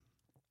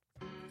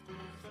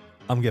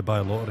I'm going to buy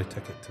a lottery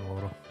ticket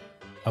tomorrow.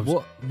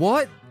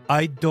 What?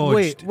 I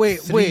dodged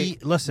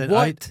Wait. Listen,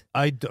 What?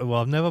 well,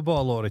 I've never bought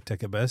a lottery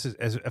ticket, but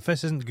if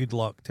this isn't good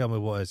luck, tell me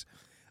what is.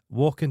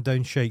 Walking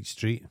down Shite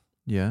Street,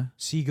 Yeah.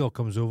 seagull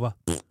comes over,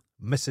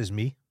 misses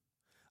me.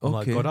 I'm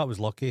like, Okay. God, that was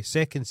lucky.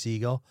 Second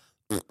seagull,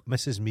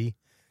 misses me.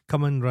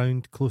 Coming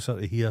round closer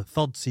to here,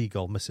 third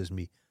seagull misses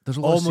me. There's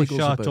a lot Almost of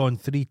shot seagulls about. on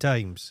 3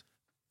 times.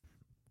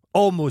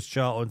 Almost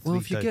shot on 3 Well,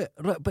 if you times. get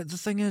right, but the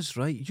thing is,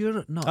 right,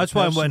 you're not. That's a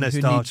why I'm person wanting to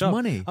who start. needs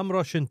money. I'm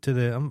rushing to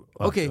the.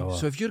 Okay,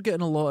 so if you're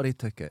getting a lottery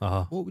ticket,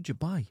 Uh-huh. what would you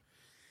buy?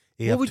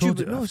 Hey, what I've would you?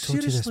 told No, I've told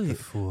you this seriously.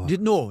 before.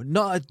 No,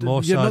 not.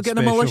 Mossad You're not getting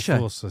a Special militia.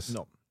 Forces.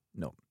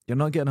 No, you're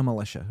not getting a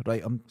militia,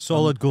 right?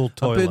 Solid gold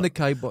I'm putting toilet. the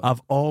kibosh.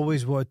 I've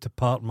always wanted to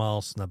park my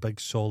arse in a big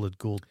solid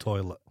gold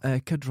toilet.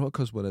 Kid Rock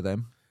has one of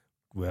them.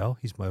 Well,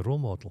 he's my role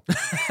model.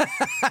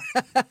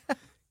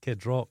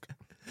 Kid Rock.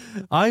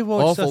 I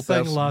watched Awful a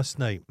thing person. last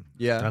night,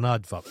 Yeah. an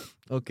advert.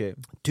 Okay.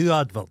 2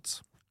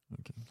 adverts.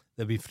 Okay.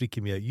 They've been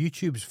freaking me out.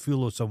 YouTube's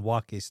full of some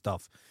wacky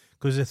stuff.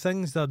 Because the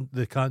things that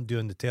they can't do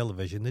on the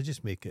television, they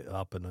just make it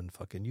happen on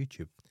fucking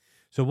YouTube.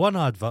 So one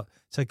advert,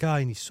 it's a guy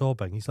and he's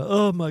sobbing. He's like,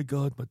 oh my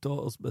God, my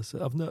daughter's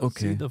missing. I've not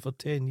Okay. seen her for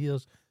 10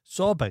 years.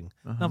 Sobbing.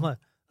 And Uh-huh. I'm like,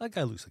 that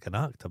guy looks like an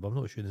actor, but I'm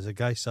not sure. There's a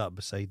guy sat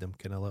beside him,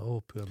 kind of like,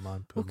 oh, poor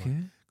man, poor man.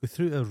 Okay. Go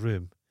through to a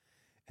room,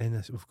 and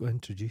we've got to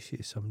introduce you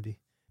to somebody.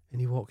 And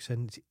he walks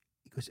in,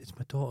 he goes, it's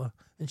my daughter.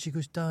 And she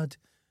goes, Dad,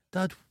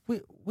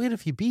 where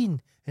have you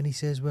been? And he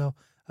says, well,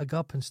 I go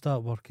up and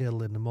start work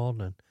early in the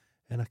morning,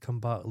 and I come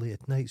back late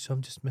at night, so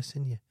I'm just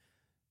missing you.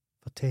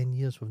 For 10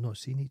 years, we've not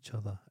seen each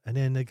other. And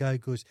then the guy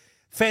goes,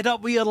 fed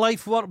up with your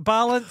life-work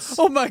balance?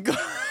 Oh my God.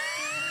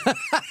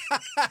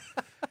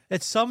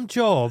 It's some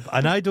job,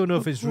 and I don't know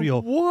if it's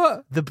real.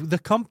 What? The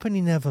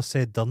company never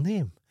said their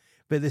name,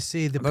 but they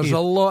say they There's pay, a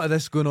lot of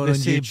this going on they on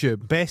say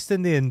YouTube. best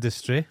in the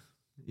industry,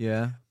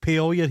 Yeah. pay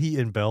all your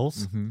heating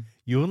bills. Mm-hmm.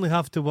 You only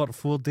have to work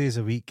 4 days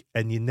a week,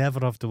 and you never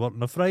have to work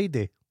on a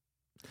Friday.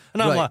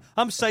 And I'm Right. like,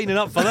 I'm signing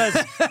up for this.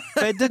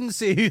 But it didn't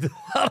say who they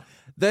were.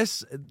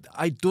 This,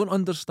 I don't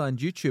understand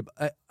YouTube.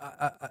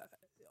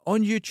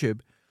 On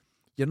YouTube,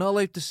 you're not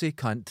allowed to say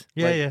cunt.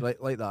 Yeah, like,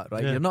 yeah. like that,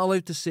 right? Yeah. You're not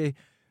allowed to say,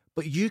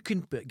 but you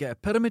can get a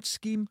pyramid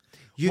scheme.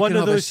 You One can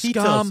of have those a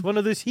heaters. scam, One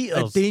of those a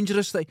heaters.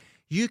 dangerous thing.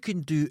 You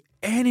can do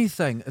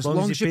anything as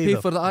long as you pay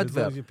them. for the As long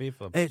advert. as you pay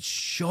for them. It's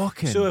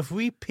shocking. So if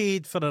we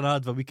paid for an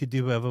advert, we could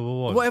do whatever we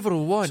want. Whatever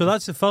we want. So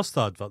that's the first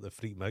advert that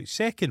freaked me out.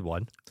 Second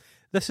one,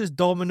 this is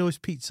Domino's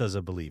Pizzas,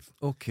 I believe.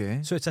 Okay.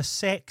 So it's a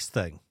sex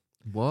thing.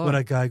 What? Where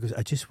a guy goes,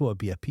 I just want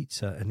to be a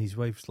pizza. And his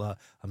wife's like,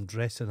 I'm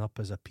dressing up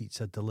as a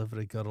pizza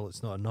delivery girl.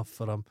 It's not enough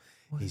for him.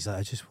 What? He's like,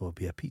 I just want to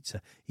be a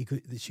pizza.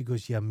 She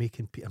goes, yeah, I'm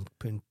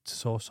putting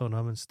sauce on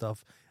him and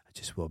stuff. I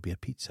just want to be a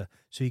pizza.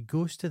 So he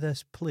goes to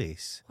this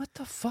place What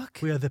the fuck?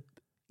 where the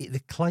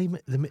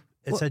climate,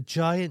 it's What? a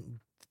giant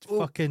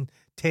Oh. fucking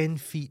 10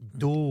 feet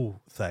dough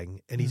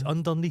thing. And he's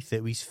underneath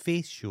it with his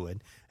face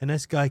showing. And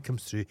this guy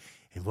comes through.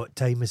 And what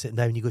time is it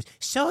now? And he goes,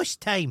 sauce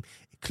time.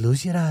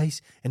 Close your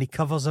eyes, and he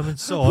covers them in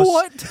sauce.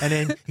 What? And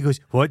then he goes,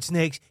 what's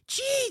next?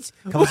 Cheese!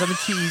 Covers them in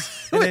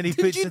cheese. And then he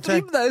Did puts you the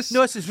thing. dream this? No,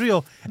 this is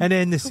real. And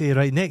then they say,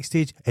 right, next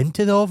stage,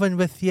 into the oven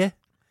with you.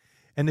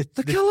 And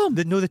They kill him.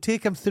 No, they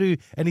take him through,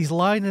 and he's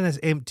lying in his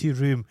empty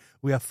room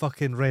with a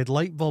fucking red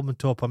light bulb on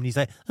top of him, and he's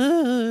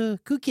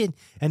like, cooking.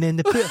 And then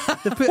they put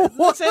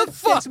What the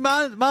fuck? It's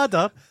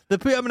madder. They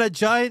put him in a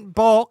giant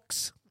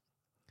box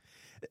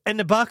in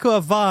the back of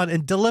a van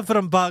and deliver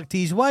him back to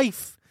his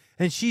wife.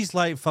 And she's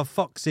like, for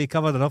fuck's sake,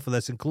 I've had enough of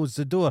this, and closed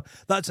the door.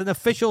 That's an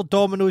official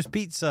Domino's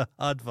Pizza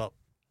advert.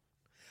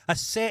 A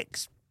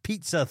sex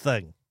pizza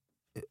thing.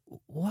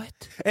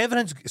 What?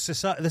 Everyone's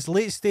this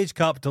late stage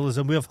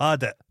capitalism, we've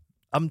had it.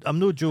 I'm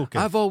no joking.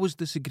 I've always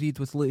disagreed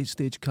with late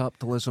stage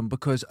capitalism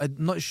because I'm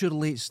not sure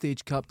late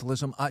stage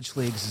capitalism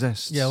actually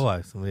exists. Yeah,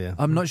 well, yeah.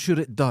 I'm not sure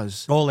it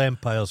does. All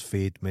empires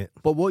fade, mate.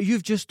 But what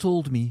you've just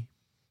told me,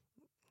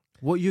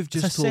 It's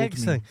a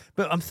sex thing.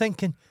 But I'm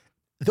thinking,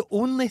 the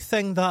only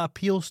thing that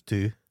appeals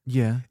to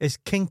Yeah. is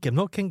kinking,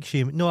 not kink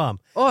shame. No,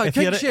 Oh, if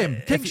kink you're,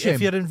 shame, kink shame.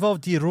 If you're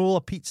involved, do you roll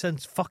a pizza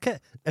and fuck it?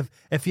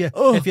 If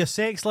your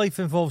sex life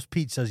involves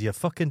pizzas, you're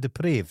fucking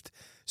depraved.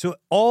 So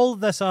all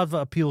this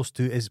advert appeals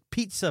to is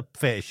pizza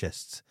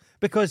fetishists.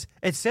 Because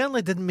it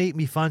certainly didn't make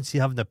me fancy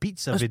having a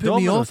pizza. That's with put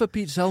me Domino's. off a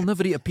pizza. I'll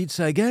never eat a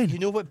pizza again. You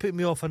know what put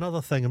me off?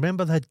 Another thing.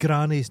 Remember they had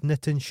grannies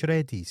knitting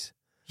shreddies?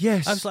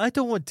 Yes. I was like, I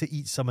don't want to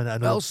eat something that I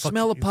know. It'll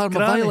smell of Parma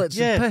granny. violets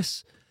Yeah. and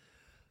piss.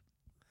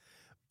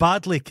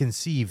 Badly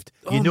conceived.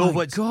 Oh You know my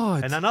what's...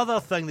 God. And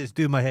another thing that's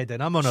doing my head in.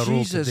 I'm on a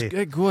Jesus, roll today.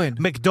 get going.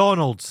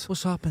 McDonald's.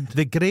 What's happened?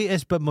 The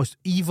greatest but most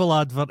evil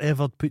advert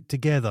ever put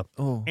together.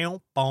 Oh.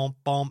 Bom,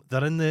 bom.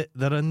 They're in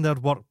their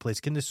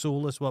workplace, kind of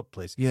soulless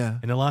workplace. Yeah.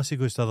 And the lassie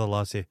goes to the other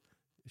lassie.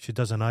 She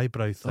does an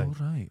eyebrow thing.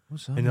 All right.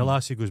 What's that? And the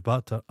lassie goes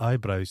back to her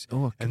eyebrows.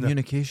 Oh, And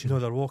communication.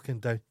 they're walking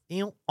down.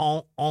 They're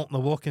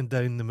walking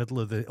down the middle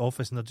of the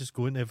office and they're just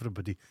going to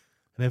everybody.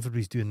 And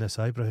everybody's doing this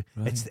eyebrow.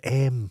 Right. It's the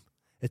M.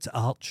 It's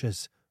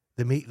arches.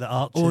 They make the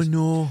arches. Oh,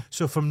 no.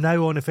 So from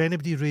now on, if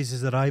anybody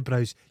raises their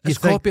eyebrows, you It's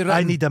think, copywritten.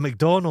 I need a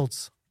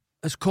McDonald's.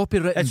 It's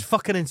copywritten. It's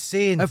fucking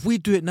insane. If we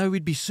do it now,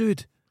 we'd be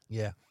sued.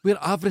 Yeah. We're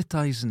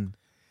advertising.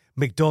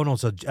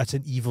 McDonald's, that's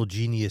an evil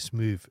genius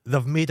move.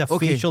 They've made a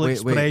Okay, facial wait.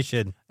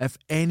 expression. If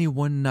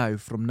anyone now,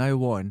 from now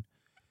on,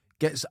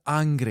 gets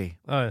angry,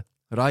 Oh.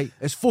 right?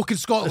 It's fucking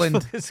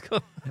Scotland.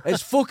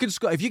 It's fucking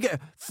Scotland.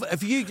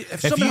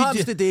 If something you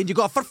happens do- today and you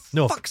got, for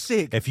No, fuck's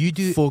sake, If you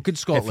do, fucking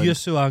Scotland. if you're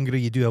so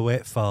angry you do a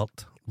wet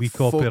fart, we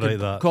copyright Fucking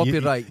that.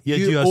 copyright. You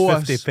You do owe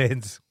us us. 50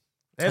 pence.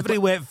 Every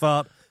wet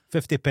fart,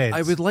 50 pence.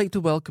 I would like to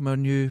welcome our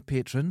new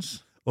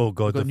patrons. Oh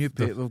God, We've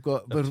got new we've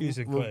got. they're we're-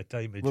 choosing we've- quite a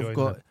time to We've join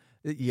got,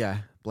 them. yeah,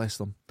 bless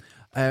them.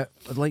 I'd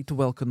like to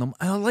welcome them.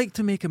 I'd like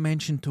to make a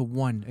mention to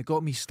one. It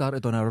got me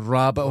started on a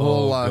rabbit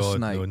hole last God,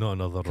 night. No, not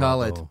another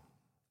Khaled. rabbit hole.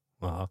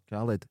 Uh-huh.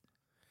 Khaled.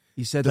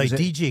 He said Like it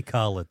was DJ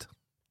Khaled.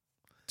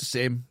 the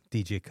same.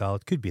 DJ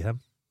Khaled. Could be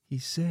him. He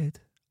said,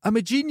 I'm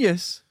a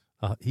genius.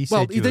 He said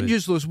Well, he you didn't were-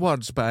 use those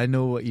words, but I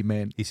know what he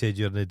meant. He said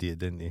you're an idiot,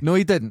 didn't he? No,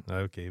 he didn't.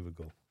 Okay, here we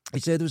go. He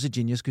said it was a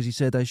genius because he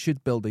said I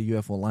should build a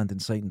UFO landing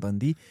site in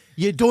Dundee.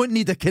 You don't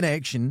need a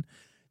connection.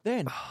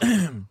 Then,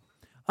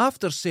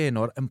 after saying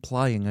or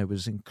implying I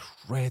was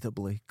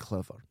incredibly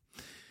clever.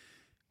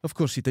 Of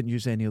course, he didn't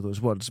use any of those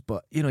words,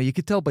 but you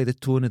could tell by the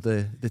tone of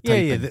the Yeah,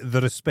 typing. yeah,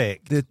 the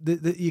respect.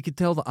 You could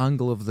tell the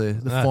angle of the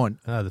font.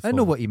 The I know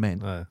font. what he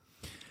meant.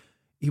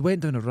 He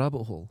went down a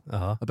rabbit hole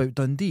Uh-huh. about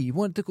Dundee. He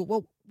wanted to go,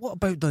 well, what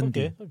about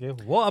Dundee? Okay.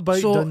 What about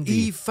So Dundee?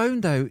 he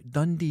found out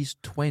Dundee's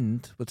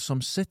twinned with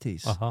some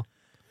cities. Uh-huh.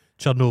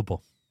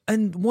 Chernobyl.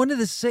 And one of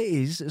the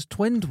cities is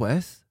twinned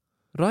with,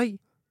 right,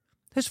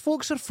 his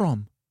folks are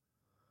from.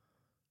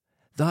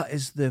 That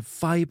is the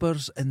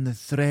fibres and the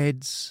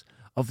threads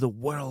of the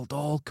world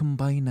all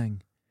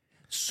combining.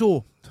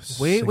 So,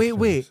 wait.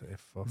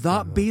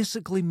 That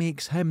basically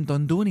makes him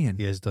Dundonian,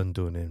 He is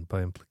Dundonian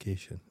by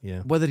implication.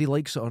 Yeah. whether he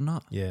likes it or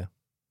not. Yeah.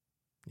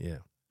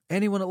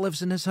 Anyone that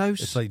lives in his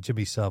house... It's like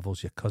Jimmy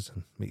Savile's your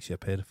cousin. Makes you a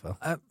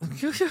pedophile.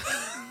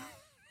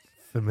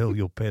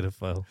 Familial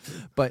pedophile.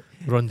 But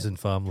Runs in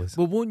families.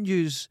 we won't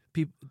use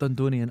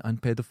Dundonian and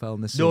pedophile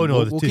in the same. No,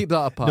 We'll the two- keep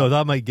that apart. No,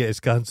 that might get us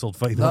cancelled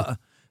finally.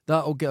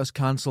 That'll get us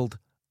cancelled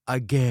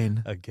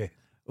again. Okay.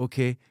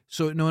 Okay,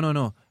 so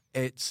no.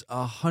 It's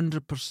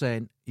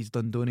 100% he's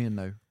Dundonian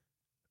now.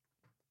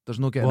 There's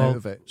no getting out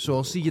of it. So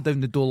I'll see you down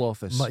the Dole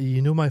office.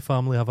 You know my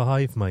family have a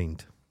hive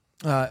mind.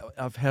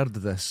 I've heard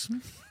of this.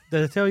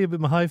 Did I tell you about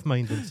my hive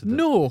mind incident?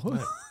 No.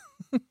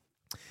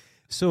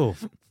 So,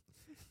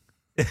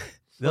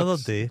 the other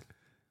day,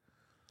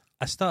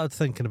 I started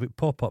thinking about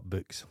pop-up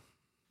books.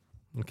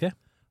 Okay?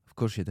 Of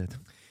course you did.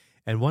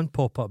 And one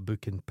pop-up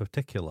book in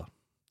particular.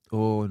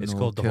 Oh, no. It's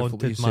called The careful what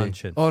Haunted you say.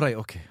 Mansion. All right,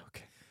 okay.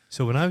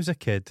 So when I was a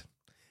kid,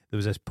 there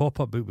was this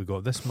pop-up book we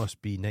got. This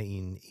must be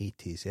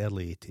 1980s,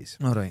 early 80s.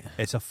 All right.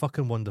 It's a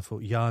fucking wonderful...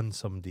 Jan,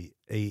 somebody...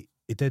 He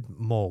did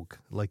Mog,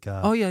 like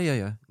a... Oh, yeah.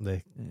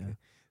 The, Yeah.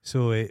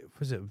 So,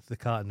 was it The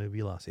Cat and the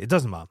Wee Lassie? It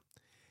doesn't matter.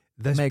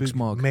 This Meg's book,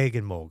 Mog. Meg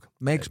and Mog.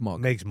 Meg's Mog.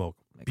 Meg's Mog.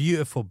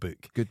 Beautiful book.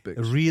 Good book.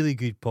 A really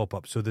good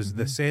pop-up. So there's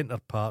the Mhm. centre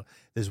part.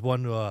 There's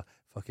one where a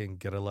fucking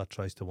gorilla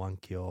tries to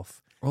wank you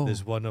off. Oh.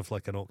 There's one of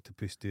like an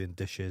octopus doing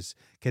dishes.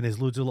 There's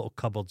loads of little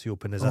cupboards you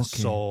open. There's a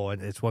Okay. saw,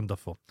 and it's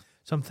wonderful.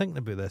 So I'm thinking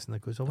about this, and I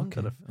goes, I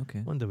wonder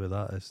Okay. wonder where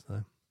that is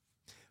now.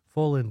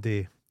 Following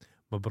day,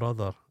 my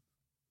brother,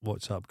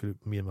 WhatsApp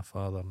group, me and my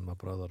father and my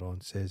brother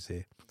on, says,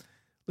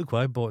 look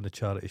what I bought in a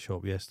charity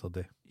shop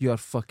yesterday. You are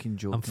fucking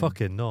joking. I'm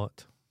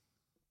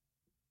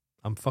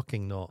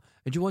fucking not.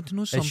 And you want to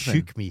know It something?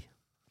 shook me.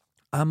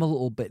 I'm a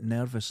little bit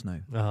nervous now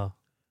Uh-huh.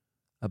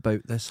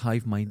 about this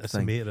hive mind It's a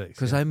thing. matrix.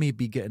 Because I may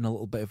be getting a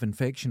little bit of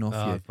infection off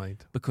you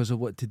mind. because of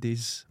what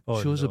today's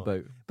Oh, show's no.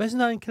 about. But isn't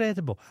that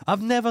incredible?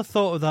 I've never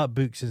thought of that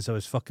book since I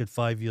was fucking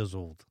 5 years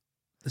old.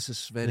 This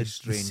is And very it's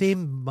strange. The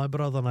same, my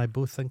brother and I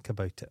both think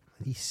about it.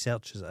 He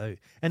searches it out.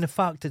 And in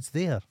fact, it's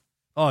there.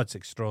 Oh, it's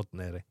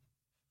extraordinary.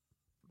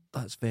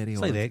 That's very It's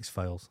odd. like the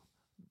X-Files.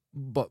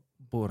 But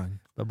boring.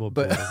 But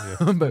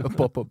About a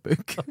pop-up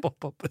book.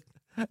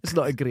 It's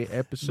not a great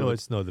episode. No,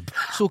 it's not. The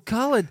So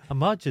Khaled,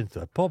 Imagine if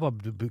a pop-up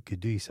book could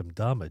do you some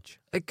damage.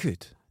 it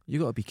could. You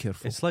got to be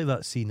careful. It's like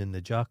that scene in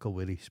The Jackal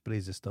where he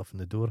sprays the stuff in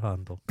the door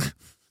handle.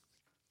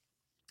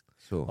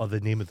 So. Or The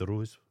Name of the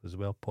Rose as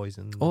well,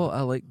 poison. Oh,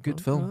 I like good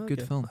film. Oh, Good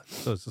okay. film.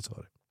 So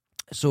sorry.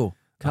 So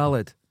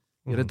Khaled,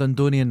 you're a Mhm.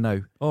 Dundonian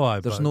now. Oh,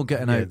 There's no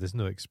getting out. There's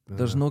no.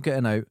 There's no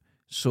getting out.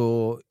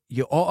 So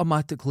you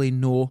automatically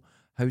know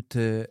how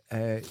to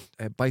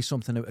buy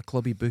something out of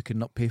Clubby Book and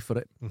not pay for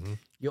it. Mm-hmm.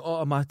 You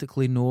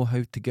automatically know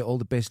how to get all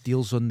the best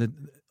deals on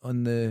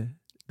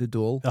the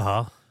dole.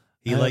 Uh-huh.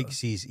 He Uh, likes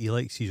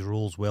his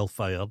rolls well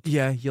fired.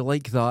 Yeah, you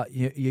like that.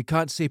 You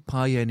can't say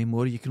pie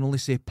anymore. You can only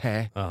say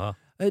pe. Uh-huh.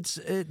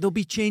 There'll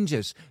be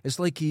changes. It's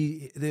like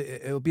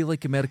it'll be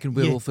like American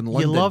Werewolf in you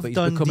London, love but he's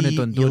becoming a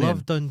Dundonian. You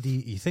love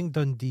Dundee. You think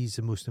Dundee's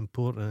the most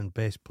important and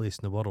best place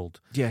in the world,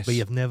 Yes, but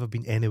you've never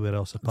been anywhere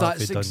else apart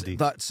from Dundee.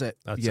 that's it.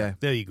 That's yeah. it.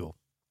 There you go.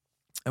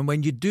 And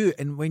when you do,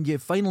 and when you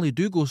finally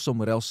do go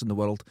somewhere else in the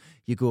world,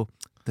 you go,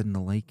 didn't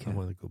like I it.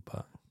 want to go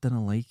back.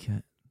 Didn't like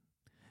it.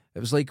 It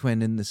was like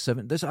when in the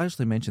 70s, I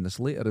actually mentioned this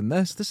later in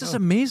this. This is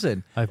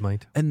amazing. I've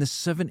mind. In the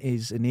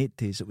 70s and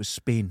 80s, it was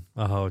Spain.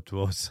 Oh, it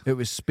was. It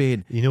was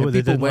Spain. You know And what they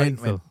people didn't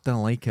went, like, though?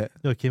 didn't like it.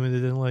 No, it came in they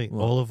didn't like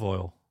What? olive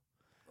oil.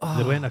 They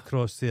Ah. went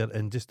across there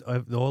and just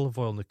the olive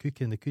oil and the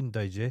cooking, they couldn't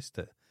digest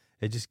it.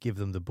 It just gave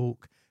them the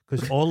bulk.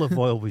 Because olive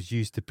oil was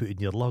used to put in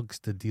your lugs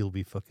to deal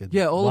with fucking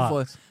Yeah, olive oil.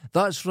 wax.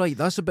 That's right.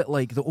 That's a bit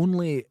like the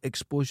only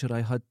exposure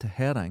I had to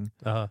herring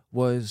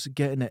was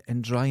getting it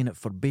and drying it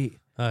for bait.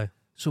 Aye.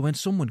 So when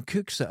someone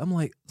cooks it, I'm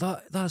like,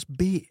 that's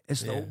bait.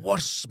 It's Yeah. the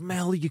worst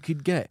smell you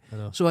could get. I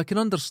know. So I can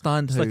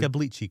understand It's how... like a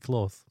bleachy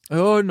cloth.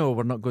 Oh, no,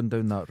 we're not going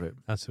down that route.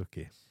 That's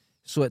okay.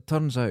 So it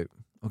turns out,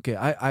 okay,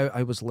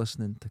 I was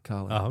listening to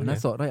Callum, Oh, and I yeah.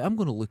 thought, right, I'm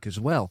going to look as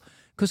well.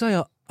 Because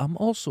I'm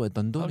also a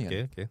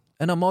Dundonian. Okay.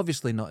 And I'm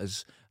obviously not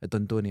as a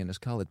Dundonian as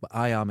Khaled, but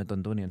I am a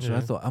Dundonian. So I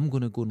Yeah. thought, I'm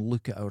going to go and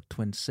look at our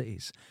twin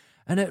cities.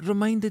 And it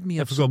reminded me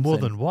Have of we got something. more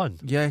than one?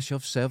 Yes, you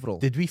have several.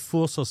 Did we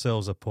force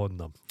ourselves upon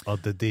them? Or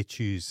did they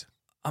choose?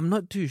 I'm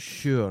not too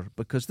sure,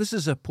 because this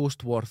is a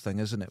post-war thing,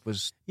 isn't it? It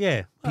was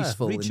Yeah.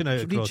 peaceful reaching and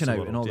out across the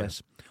world, and all yeah.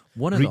 this.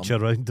 One of Reach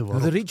them, around the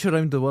world. the reach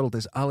around the world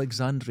is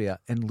Alexandria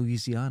in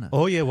Louisiana.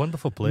 Oh, yeah,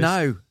 wonderful place.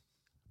 Now,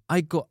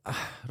 I got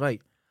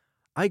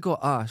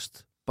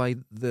asked by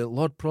the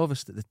Lord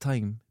Provost at the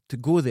time to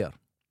go there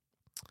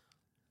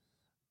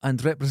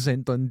and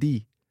represent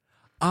Dundee.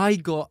 I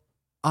got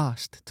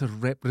asked to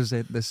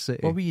represent this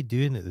city. What were you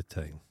doing at the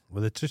time?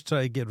 Were they just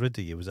trying to get rid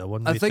of you? Was it a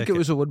one-way I think ticket? it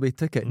was a one-way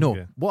ticket. No,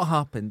 Okay. what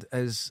happened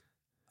is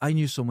I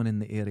knew someone in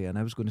the area and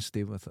I was going to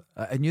stay with her.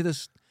 I knew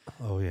this.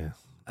 Oh, yeah.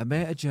 I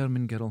met a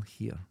German girl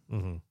here.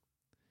 Mm-hmm.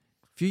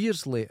 A few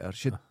years later,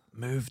 she'd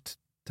moved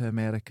to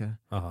America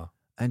Uh-huh.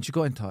 and she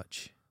got in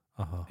touch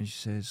Uh-huh. and she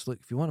says, look,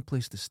 if you want a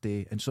place to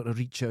stay and sort of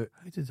reach out.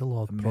 How did the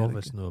Lord America.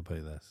 Provost know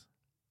about this?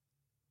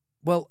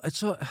 Well,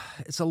 it's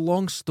a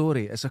long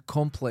story. It's a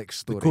complex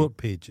story. The court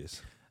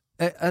pages.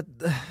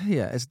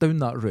 Yeah, it's down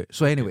that route.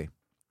 So anyway,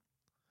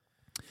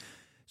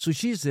 so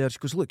she's there. She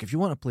goes, look, if you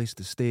want a place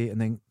to stay and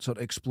then sort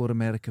of explore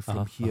America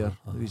from here,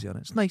 Louisiana,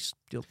 it's nice.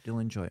 You'll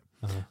enjoy it.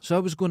 Uh-huh. So I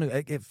was going to,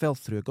 it fell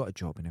through. I got a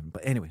job in him.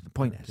 But anyway, the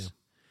point Okay. is,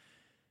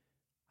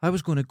 I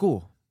was going to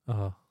go.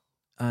 Uh-huh.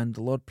 And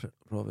the Lord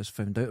Provost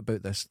found out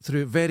about this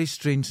through very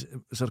strange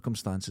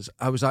circumstances.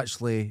 I was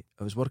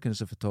working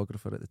as a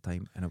photographer at the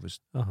time, and I was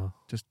Uh-huh.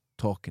 just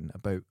talking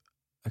about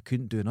I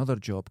couldn't do another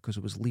job because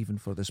I was leaving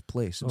for this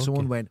place. And Okay.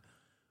 someone went,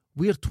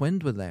 we're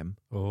twinned with them.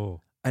 Oh.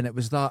 And it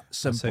was that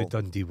That's how simple.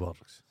 Dundee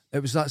works.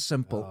 It was that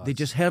simple. Oh, They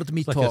just heard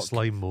me It's like a talk.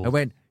 slime mold. I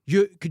went,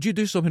 could you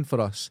do something for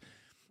us?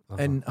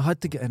 Uh-huh. And I had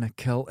to get in a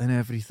kilt and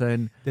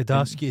everything. They'd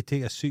ask you to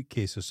take a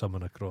suitcase or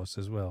someone across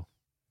as well.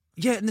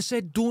 Yeah, and they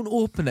said, don't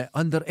open it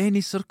under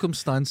any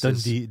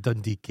circumstances.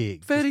 Dundee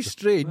cake. Very Just-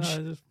 strange.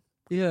 just-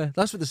 Yeah,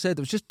 that's what they said.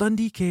 It was just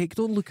Dundee cake.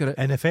 Don't look at it.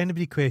 And if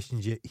anybody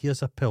questions you,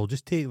 here's a pill.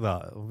 Just take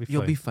that. It'll be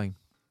You'll fine. be fine.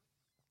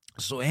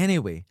 So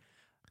anyway,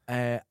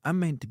 I'm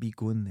meant to be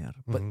going there,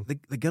 but Mhm.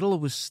 the girl I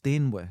was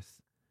staying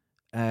with,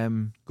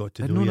 Got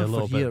to I'd know known you her a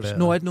little for bit years. better.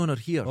 No, I'd known her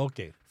here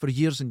Okay. for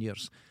years and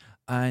years.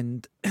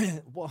 And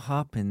what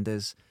happened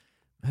is,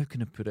 how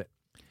can I put it?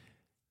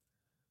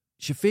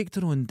 She faked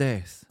her own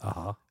death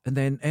Uh-huh. and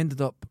then ended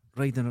up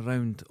riding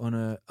around on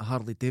a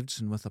Harley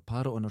Davidson with a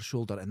parrot on her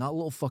shoulder, and that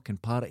little fucking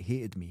parrot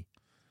hated me.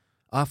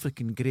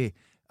 African grey.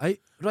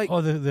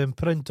 Oh, the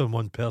imprint on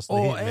one person.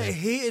 Oh, hate me. it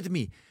hated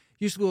me.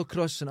 Used to go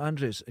across St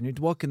Andrews and you'd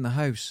walk in the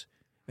house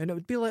and it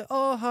would be like,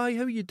 oh, hi,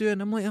 how you doing?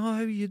 I'm like, oh,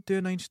 how you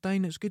doing,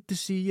 Einstein? It's good to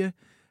see you.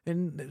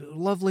 And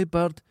lovely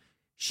bird.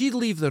 She'd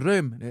leave the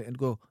room and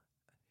go,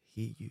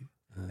 hate you.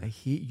 I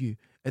hate you.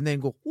 And then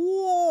go,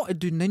 oh, and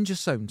do ninja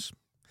sounds.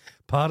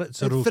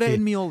 Parrots are It okay.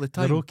 threatened me all the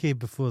time. They're okay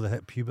before they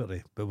hit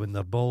puberty, but when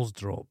their balls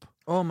drop,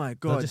 Oh my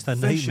God. they're just a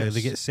nightmare. vicious.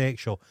 They get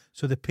sexual,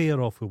 so they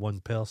pair off with one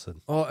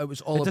person. Oh, it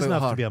was all It doesn't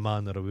about have her. to be a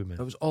man or a woman.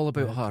 It was all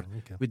about Right, her.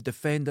 okay. We'd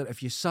defend her.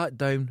 If you sat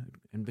down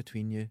in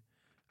between you,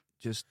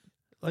 just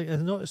Like,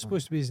 it's not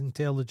supposed to be as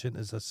intelligent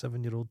as a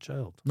 7-year-old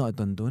child. not a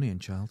Dundonian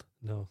child.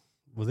 No.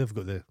 Well, they've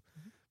got the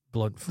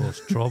blunt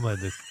force trauma in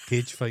the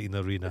cage fighting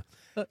arena.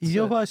 That's You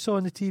know it. what I saw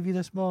on the TV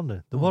this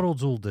morning? The What?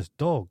 world's oldest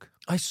dog.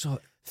 I saw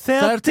it.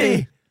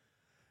 30!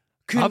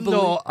 Couldn't I'm believe-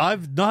 not.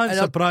 Nothing And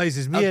I'll-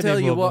 surprises me I'll anymore. tell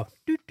you what.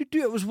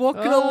 It was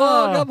walking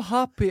along. I'm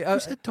happy.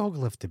 Does a dog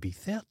live to be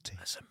 30?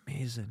 That's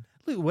amazing.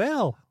 Look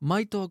well.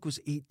 My dog was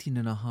 18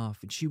 and a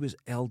half and she was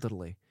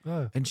elderly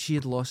Oh. and she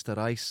had lost her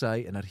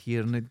eyesight and her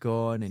hearing had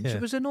gone and she Yeah.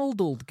 was an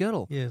old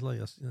girl. Yeah, like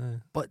us.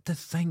 But to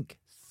think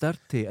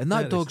 30 and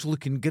that 30. dog's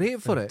looking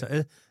great for it.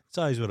 Its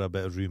eyes were a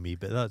bit roomy,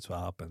 but that's what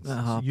happens.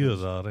 That happens.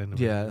 Yours are anyway.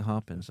 Yeah, it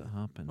happens.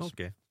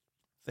 Okay.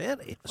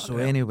 30. So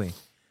anyway,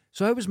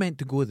 so I was meant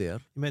to go there,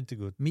 You meant to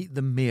go. meet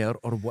the mayor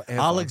or whatever.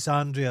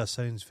 Alexandria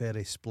sounds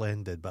very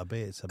splendid, but I bet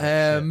it's a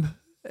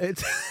bit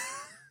shit.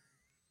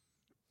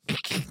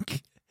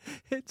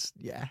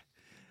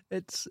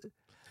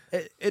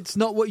 It's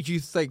not what you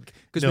think,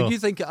 because No. when you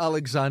think of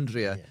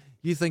Alexandria, Yeah.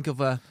 you think of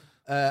a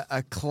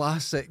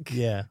classic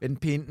Yeah. in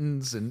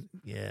paintings and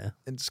Yeah.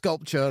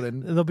 sculpture,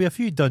 and There'll be a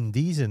few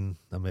Dundees in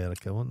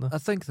America, won't there? I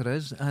think there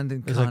is, and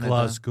in There's a Canada.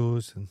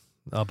 Glasgow's and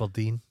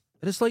Aberdeen.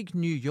 And it's like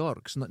New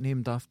York's not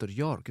named after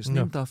York. It's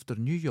No. named after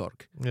New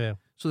York. Yeah.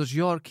 So there's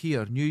York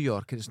here, New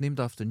York, and it's named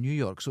after New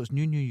York. So it's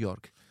New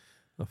York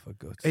Oh, for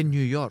God's in New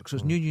York. So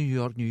it's Oh. New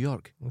York, New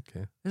York.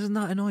 Okay. Isn't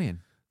that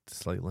annoying?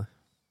 Slightly.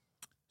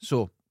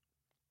 So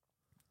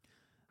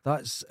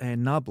that's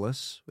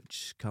Nablus,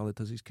 which Khaled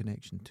has his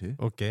connection to.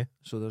 Okay.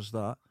 So there's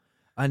that.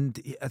 And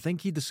I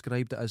think he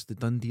described it as the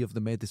Dundee of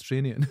the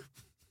Mediterranean.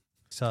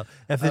 So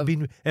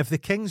if the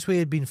Kingsway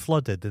had been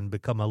flooded and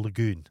become a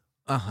lagoon,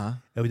 Uh-huh.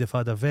 it would have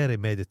had a very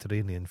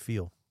Mediterranean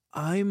feel.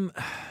 I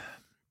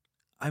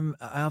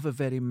have a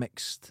very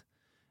mixed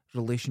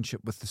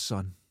relationship with the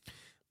sun.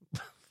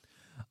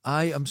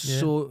 I am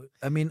so.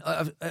 I mean,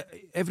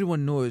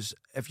 everyone knows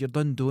if you're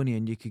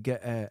Dundonian, you could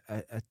get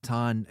a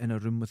tan in a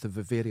room with a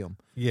vivarium.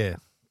 Yeah.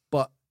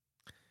 But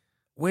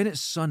when it's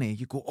sunny,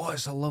 you go, "Oh,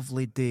 it's a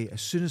lovely day."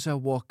 As soon as I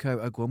walk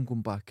out, I go, "I'm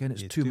going back in."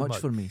 It's Yeah, too much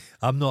for me.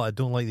 I'm not. I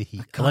don't like the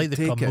heat. I can't like the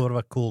take it. more of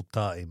a cold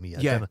tatty me.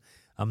 Yeah.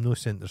 I'm not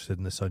so interested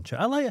in the sunshine.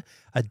 I like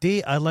a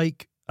day. I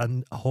like a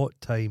hot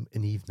time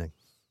in the evening.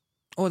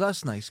 Oh,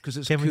 that's nice because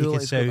it's When cool. you can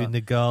it's sit got out in that-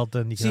 the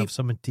garden, you can See- have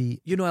something to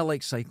eat. You know, I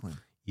like cycling.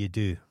 You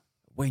do.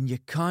 When you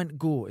can't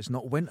go, it's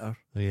not winter.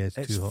 Oh, yeah, it's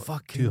It's too hot.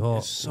 fucking- too hot.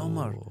 it's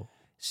summer. Oh.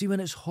 See, when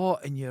it's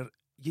hot and you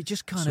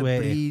just can't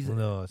Sweaty. breathe.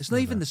 No, It's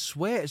not even the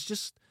sweat. It's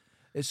just,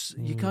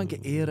 you can't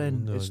get air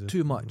in. No, It's the-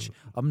 too much.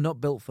 I'm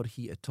not built for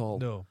heat at all.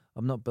 No.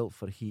 I'm not built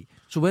for heat.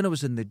 So when I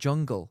was in the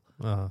jungle,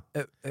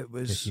 it It's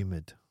was.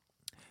 humid.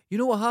 You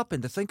know what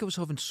happened? I think I was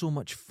having so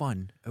much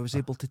fun. I was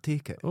able to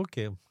take it.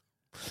 Okay.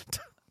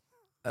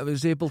 I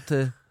was able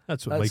to.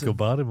 That's what That's Michael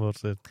Barrymore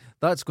said.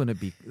 That's going to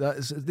be.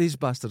 These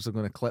bastards are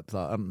going to clip that,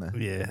 aren't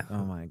they? Yeah.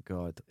 Oh my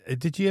god!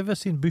 Did you ever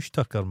seen Bush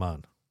Tucker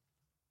Man?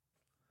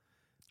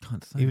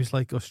 Can't think. He was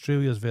like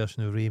Australia's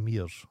version of Ray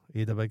Mears. He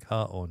had a big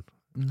hat on.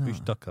 No. Bush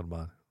Tucker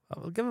Man.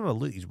 I'll give him a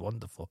look. He's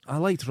wonderful. I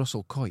liked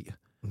Russell Coit.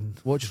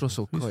 Watch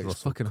Russell Who's Coit. It's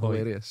Russell fucking Coit?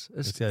 hilarious.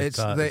 It's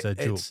a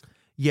joke.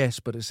 Yes,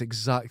 but it's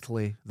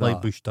exactly that.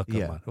 Like Bush Tucker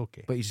Yeah. Man.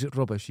 Okay. But he's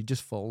rubbish. He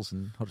just falls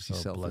and hurts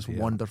himself. It's bloody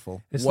hell.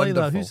 wonderful. It's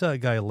wonderful. like that. Who's that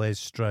guy, Les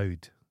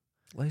Stroud?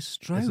 Les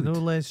Stroud. Is it no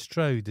Les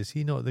Stroud? Is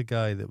he not the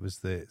guy that was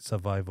the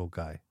survival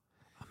guy?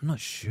 I'm not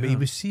sure. But he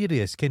was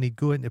serious. Can he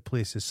go into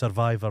places,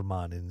 Survivor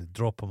Man, and they'd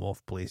drop him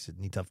off places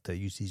and he'd have to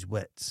use his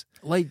wits?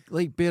 like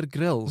Bear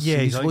Grylls. Yeah, in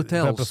he's his like, but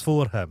hotels.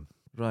 before him.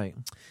 Right.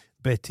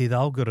 But the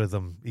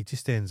algorithm, he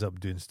just ends up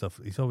doing stuff.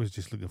 He's always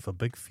just looking for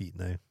big feet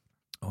now.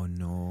 Oh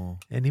no.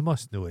 And he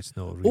must know it's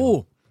not real.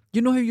 Oh,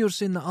 you know how you're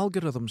saying the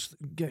algorithms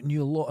getting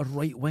you a lot of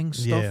right wing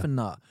stuff Yeah. and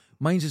that?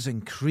 Mine's is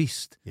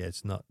increased. Yeah,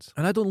 it's nuts.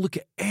 And I don't look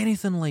at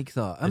anything like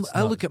that. It's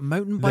I look nuts. at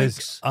mountain There's-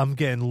 bikes. I'm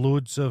getting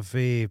loads of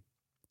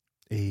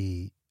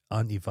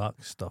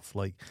anti-vax stuff.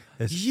 Like,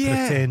 it's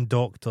Yeah. pretend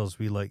doctors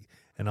we like.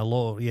 And a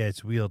lot of,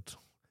 it's weird.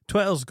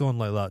 Twitter's gone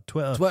like that.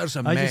 Twitter's a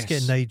I mess. just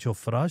get Nigel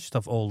Farage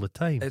stuff all the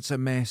time. It's a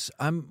mess.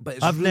 But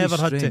it's I've really never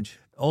had strange. to,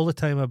 all the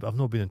time, I've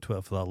not been on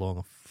Twitter for that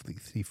long, like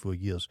 3-4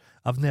 years.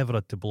 I've never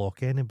had to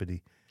block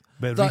anybody.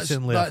 But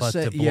recently I've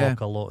had to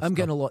block a lot of I'm stuff.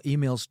 getting a lot of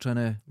emails trying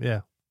to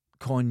Yeah.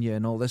 con you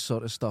and all this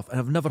sort of stuff. And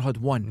I've never had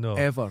one, No.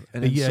 ever.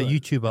 And Yeah, it's,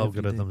 YouTube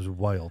every day. algorithm's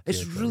wild.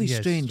 It's yeah, really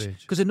yeah, strange.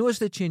 Because I noticed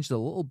they changed a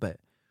little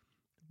bit.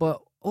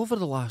 But over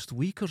the last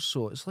week or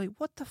so, it's like,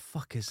 what the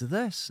fuck is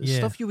this? It's Yeah.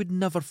 stuff you would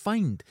never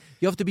find.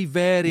 You have to be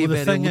very, Well, the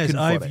very thing looking is, for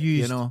I've it,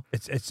 used you know?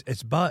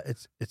 it's bad.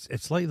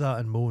 It's like that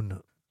in my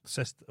own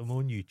system, my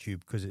own YouTube,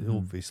 because it Mhm.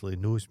 obviously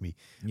knows me.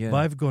 Yeah. But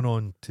I've gone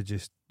on to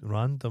just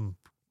random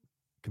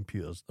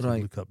computers to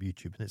Right. look up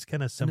YouTube, and it's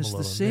kind of and similar. it's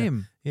the on there.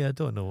 same. Yeah, I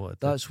don't know what it is.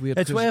 That's weird.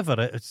 It's 'cause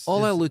whatever. It's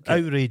all I it's look at-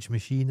 outrage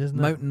machine, isn't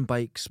it? mountain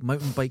bikes,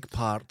 mountain bike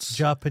parts,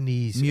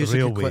 Japanese music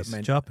railways.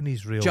 equipment.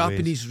 Japanese railways.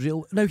 Japanese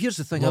rail. Now, here's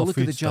the thing. I Lot of look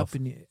at food the stuff.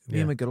 Japanese. Me Yeah.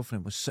 and my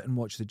girlfriend was sit and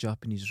watch the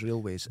Japanese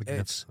railways.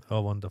 It's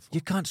Oh, wonderful. you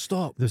can't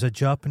stop. There's a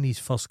Japanese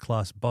first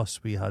class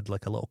bus. We had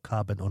like a little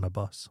cabin on a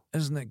bus.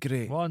 Isn't it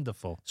great?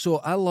 Wonderful. So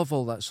I love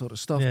all that sort of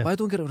stuff, Yeah. but I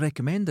don't get it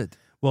recommended.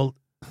 Well,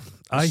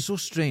 It's so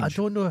strange. I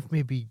don't know if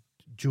maybe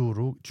Joe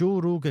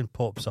Rogan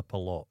pops up a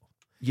lot.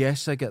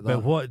 Yes, I get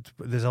that. But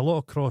there's a lot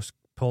of cross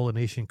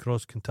pollination,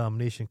 cross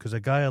contamination, because a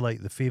guy I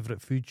like, the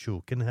favourite food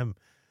show, can him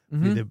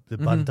Mhm. with the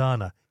Mhm.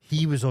 bandana,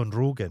 he was on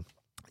Rogan.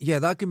 Yeah,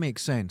 that could make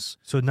sense.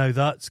 So now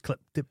that's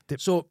clip dip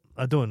dip. So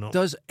I don't know.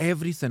 does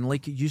everything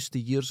like it used to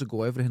years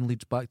ago? Everything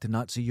leads back to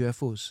Nazi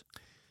UFOs.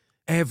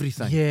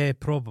 Everything. Yeah,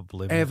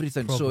 probably. mate,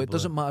 Everything. So probably. it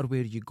doesn't matter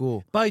where you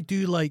go. But I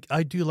do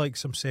like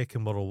some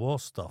Second World War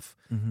stuff.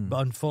 Mhm. But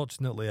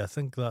unfortunately, I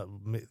think that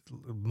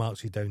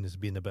marks you down as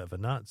being a bit of a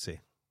Nazi.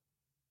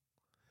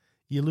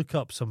 You look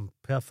up some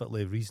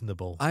perfectly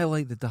reasonable. I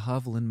like the de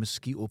Havilland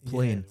Mosquito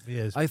plane. Yeah, yeah,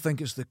 it's- I think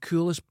it's the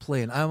coolest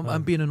plane.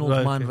 I'm being an old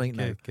right, man okay, right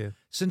okay, now. okay.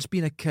 Since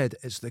being a kid,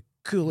 it's the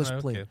coolest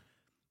Right, plane. okay.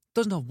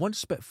 Doesn't have one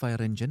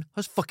Spitfire engine,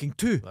 has fucking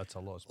two. That's a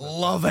lot.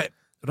 Love it.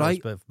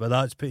 Right? But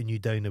that's putting you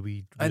down a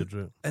wee weird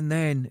route. And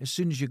then as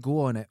soon as you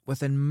go on it,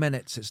 within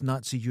minutes it's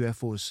Nazi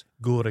UFOs.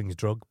 Goring's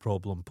drug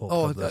problem popped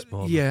Oh, up this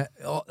morning. yeah,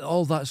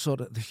 all that sort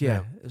of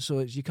yeah. So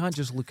you can't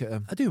just look at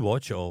him. I do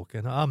watch it all.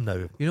 I'm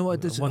now. You know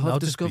what I I'll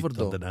have just be discovered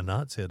though? turned into a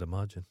Nazi, I'd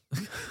imagine.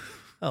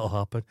 That'll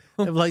happen.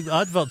 Like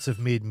adverts have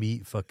made me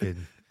eat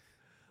fucking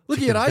Look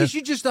at Chicken your eyes. dip.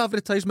 You just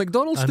advertised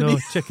McDonald's I to know,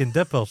 me. chicken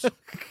dippers.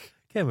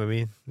 Get what I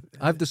mean?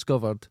 I've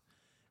discovered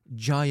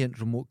giant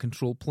remote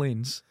control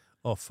planes.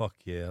 Oh, fuck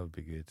yeah, that would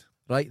be good.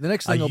 Right, the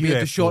next thing will be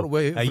the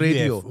shortwave a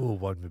radio. UFO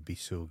one would be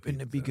so good.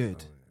 Wouldn't it be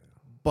good?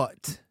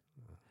 But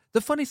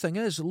the funny thing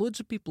is, loads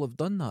of people have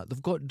done that.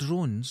 They've got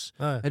drones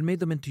Aye. and made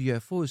them into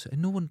UFOs,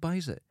 and no one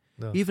buys it.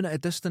 No. Even at a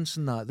distance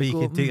and that. But They you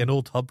go, can take "Mm." an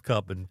old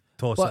hubcap and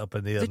toss But it up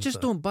in the air. They and just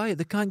stuff. don't buy it.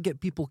 They can't get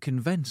people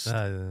convinced.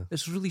 Aye,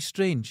 It's really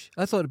strange.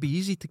 I thought it'd be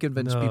easy to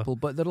convince No. people,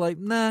 but they're like,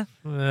 nah.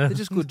 yeah. They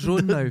just go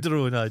drone now.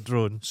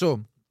 Drone.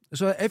 So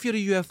if you're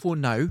a UFO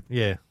now,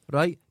 Yeah.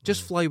 right,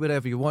 just fly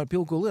wherever you want.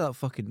 People go, look at that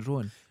fucking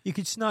drone. You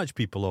could snatch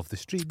people off the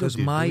street. Because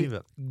Because my believe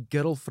it.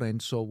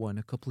 girlfriend saw one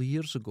a couple of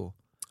years ago,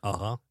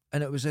 Uh-huh.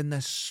 and it was in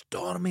this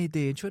stormy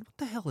day, and she went, what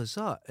the hell is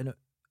that?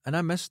 And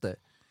I missed it.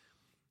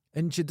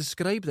 And she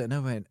described it, and I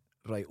went,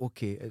 right,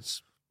 okay,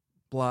 it's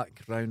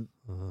black, round,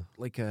 Uh-huh.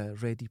 like a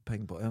reddy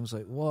pink, but I was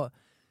like, what?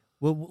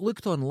 Well,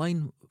 looked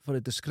online for a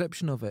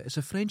description of it. It's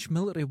a French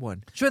military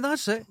one. She went,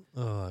 that's it,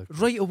 Oh,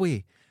 right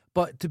away.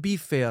 But to be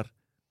fair,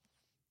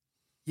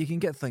 you can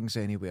get things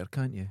anywhere,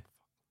 can't you?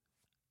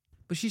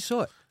 But she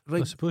saw it. I'm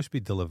Right. supposed to be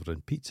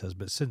delivering pizzas,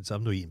 but since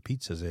I'm not eating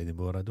pizzas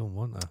anymore, I don't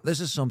want that. This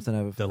is something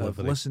I've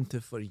Delivery. listened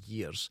to for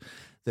years,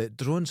 that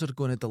drones are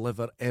going to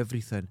deliver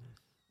everything.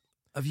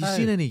 Have you Aye.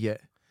 seen any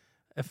yet?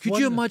 If Could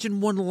one, you imagine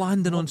one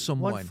landing on one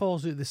someone?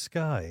 falls out of the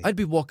sky? I'd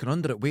be walking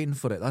under it waiting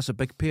for it. That's a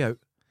big payout.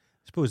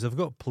 I suppose they've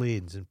got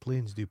planes, and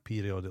planes do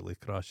periodically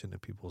crash into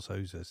people's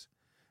houses,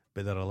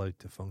 but they're allowed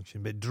to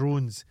function. But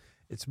drones,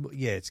 it's gonna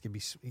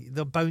be.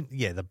 They're bound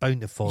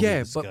to fall. Yeah,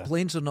 out of the but sky.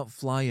 planes are not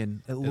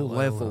flying at low low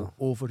level level.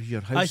 over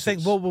your house. I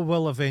think what we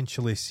will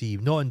eventually see,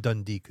 not in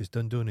Dundee, because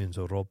Dundonians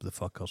will rob the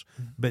fuckers,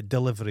 but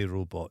delivery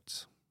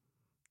robots.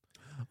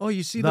 Oh,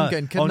 you see them That-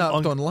 getting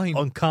kidnapped online.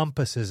 On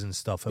campuses and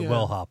stuff, it Yeah.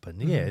 will happen.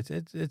 Yeah,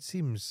 Mhm. it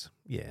seems,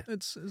 yeah.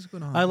 It's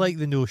going to happen. I like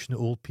the notion that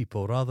old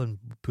people, rather than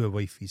poor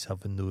wifeys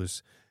having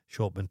those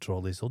shopping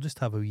trolleys, they'll just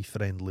have a wee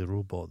friendly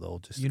robot that'll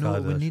just You know carry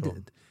what we their needed?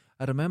 shop.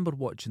 I remember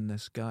watching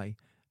this guy,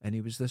 and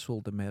he was this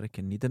old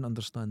American. He didn't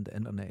understand the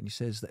internet, and he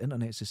says the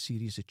internet's a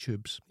series of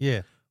tubes.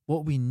 Yeah,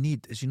 What we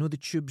need is, the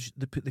tubes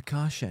they put the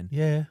cash in.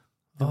 yeah.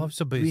 The I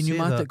was about to wee say that.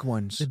 pneumatic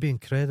ones. They'd be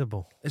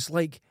incredible. It's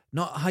like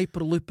not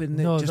hyperlooping,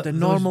 just a th-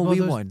 normal wee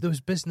those, one.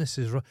 Those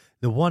businesses,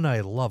 the one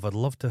I love, I'd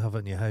love to have it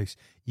in your house.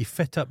 You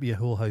fit up your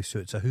whole house so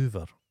it's a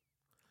Hoover.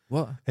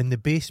 What? In the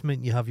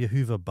basement, you have your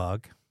Hoover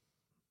bag,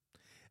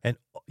 and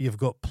you've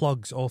got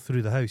plugs all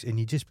through the house, and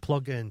you just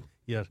plug in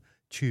your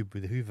tube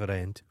with the Hoover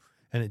end,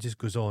 and it just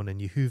goes on, and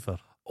you Hoover.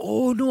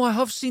 Oh no, I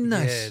have seen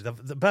this. Yeah,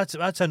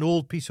 that's an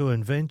old piece of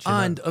invention.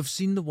 And I've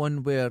seen the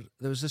one where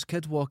there was this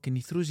kid walking,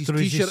 he throws his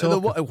Throws his t-shirt in the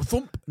sock. water,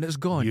 thump, and it's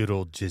gone. Your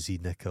old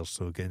jizzy knickers,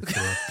 so getting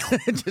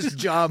through. Just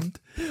jammed.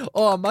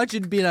 Oh,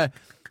 imagine being a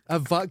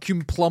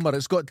vacuum plumber.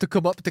 It's got to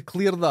come up to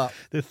clear that.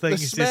 The thing The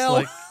is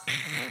smell. just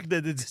like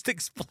it just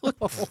explodes.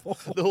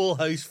 The whole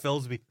house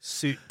fills with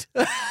soot.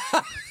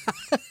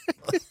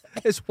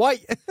 It's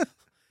white.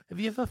 Have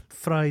you ever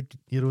fried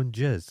your own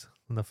jizz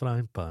in a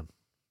frying pan?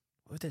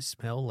 What would it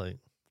smell like?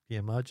 Can you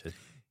imagine?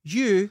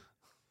 You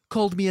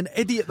called me an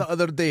idiot the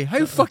other day.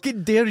 How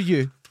fucking dare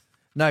you?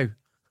 Now,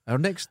 our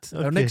next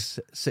Okay.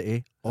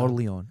 city,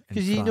 Orleans.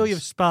 Because you know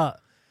you've spat.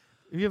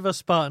 Have you ever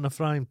spat in a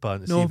frying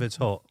pan to see No. if it's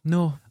hot?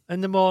 No.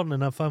 In the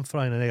morning, if I'm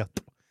frying an egg,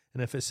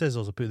 and if it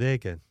sizzles, I put the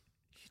egg in.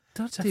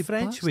 It's a Dirty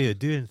French bastard. way of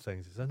doing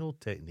things. It's an old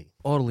technique.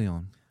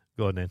 Orleans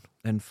Go on then.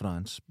 in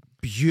France.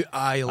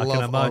 I I love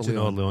can imagine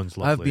Orleans. Orleans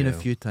lovely. I've been a yeah.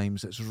 few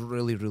times. It's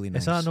really, really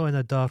nice. Is that not in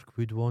A Dark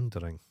Wood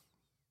Wandering?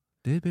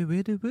 Did we?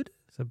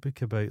 It's a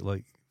book about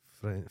like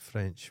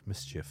French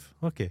mischief.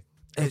 Okay.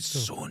 It's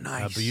Cool. so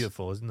nice.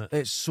 Beautiful, isn't it?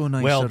 It's so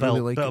nice. Well I built,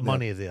 really like bit it of there.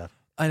 money there.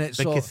 And it's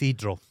Big all,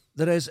 cathedral.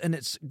 there is, and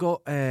it's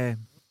got.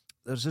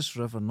 There's this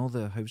river, and all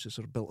the houses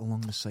are built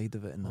along the side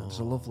of it, and there's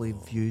a lovely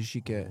views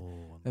you get.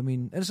 Oh. I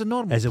mean, it's a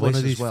normal Is it place one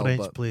of these as well, French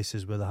but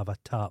places where they have a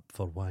tap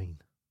for wine?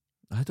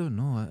 I don't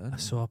know. I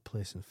saw a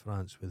place in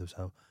France where there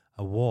was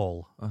a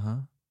wall Uh-huh.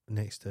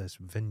 next to this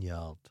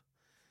vineyard,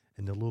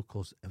 and the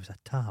locals, it was a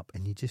tap,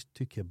 and you just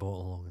took your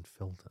bottle along and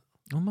filled it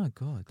Oh my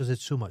God. because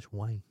it's so much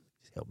wine.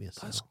 Just help me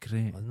yourself. That's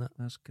great. Isn't it?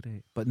 That's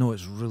great. But no,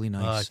 it's really I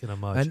nice. can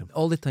imagine. And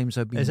all the times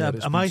I've been Is there, it,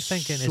 it's am been I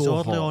thinking, is so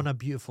Orleans hot. a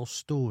beautiful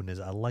stone? Is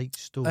it a light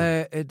stone?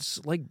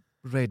 It's like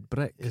red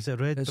brick. Is it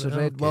red? It's brick? a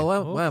red. Okay. Well,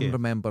 I'm Okay.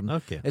 remembering.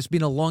 Okay. It's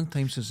been a long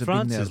time since I've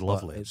France been there. is but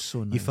lovely. It's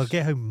so nice. You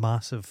forget how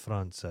massive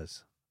France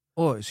is.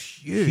 Oh, it's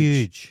huge.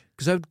 Huge.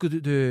 Because I would go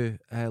to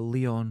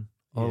Leon,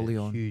 Yeah,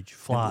 Orleans. huge. And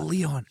Flat.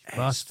 Leon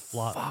Vast is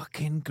flat.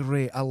 fucking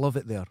great. I love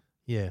it there.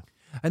 Yeah.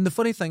 And the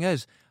funny thing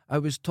is, I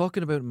was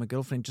talking about my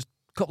girlfriend just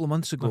a couple of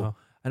months ago, Uh-huh.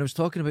 and I was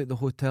talking about the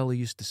hotel I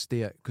used to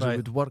stay at because I Right.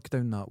 would work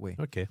down that way.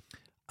 Okay.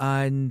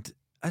 And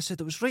I said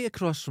it was right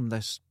across from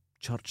this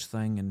church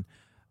thing, and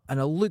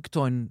I looked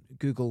on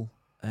Google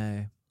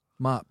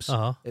Maps.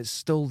 Uh-huh. It's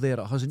still there.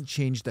 It hasn't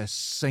changed a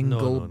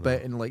single no.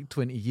 bit in like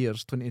 20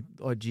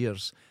 odd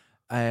years.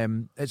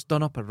 It's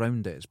done up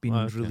around it. It's been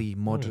Okay. really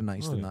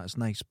modernised and okay. that. It's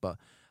nice, but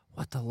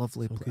what a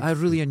lovely place. good I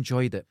really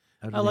enjoyed it.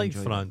 I I really like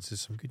enjoyed it. France.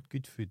 There's some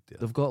good food there.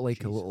 They've got like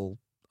a Cheese. little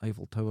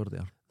Eiffel Tower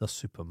there, Their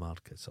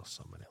supermarkets are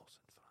somewhere else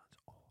in France.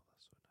 Oh,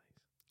 that's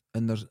so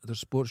and there's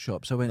sports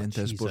shops. I went Their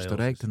into a cheese Sports aisles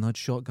Direct is- and they had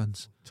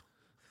shotguns.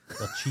 nice.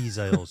 Their cheese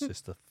aisles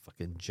just a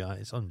fucking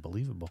giant. It's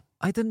unbelievable.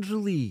 I didn't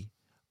really,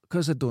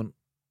 because I don't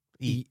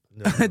eat.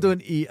 No, I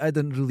don't eat. I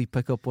didn't really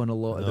pick up on a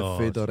lot of the No,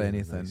 food it's or really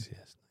anything. Nice,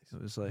 yes, nice.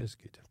 It was like, It's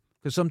good.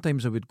 because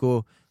sometimes I would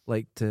go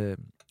like to,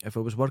 if I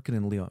was working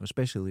in Lyon,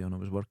 especially Lyon, I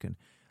was working,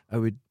 I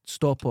would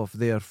stop off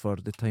there for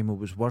the time I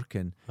was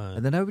working,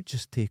 and then I would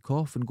just take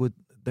off and go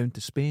down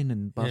to Spain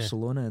and Yeah.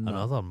 Barcelona and that.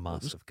 Another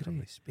massive great.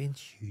 country. Spain's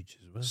huge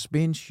as well.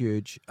 Spain's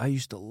huge. I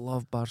used to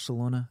love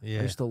Barcelona. Yeah,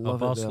 I used to love it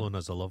there.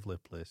 Barcelona's a lovely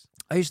place.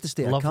 I used to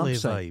stay at a Lovely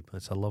campsite. vibe.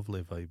 It's a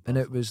lovely vibe. And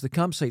it was, the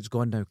campsite's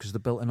gone now because they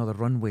built another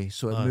runway,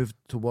 so it Aye. moved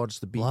towards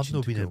the beach. Well, I've and not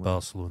took been it in away.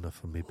 Barcelona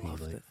for maybe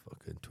Loved like it.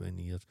 fucking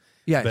 20 years.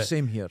 Yeah, but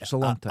same here. It's a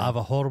long time. I have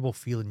a horrible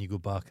feeling you go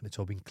back and it's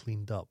all been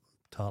cleaned up,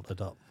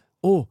 tarted up.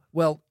 Oh,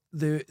 well,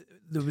 there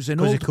was an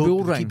 'Cause old they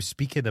bull they ring. keep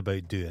speaking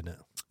about doing it.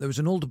 There was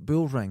an old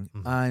bull ring,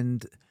 Mhm.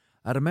 and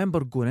I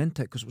remember going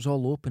into it because it was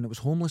all open. It was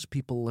homeless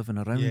people living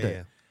around Yeah,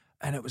 it,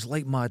 and it was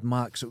like Mad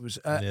Max. It was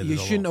Yeah, you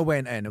there's a shouldn't lot. have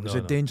went in. It was No,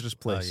 a no. dangerous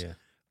place, yeah.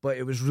 but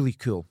it was really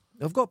cool.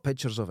 I've got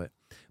pictures of it,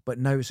 but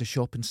now it's a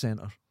shopping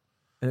centre,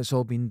 and it's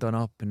all been done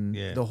up, and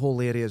Yeah. the whole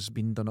area's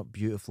been done up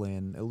beautifully,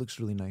 and it looks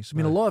really nice. I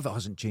mean, a Aye. lot of it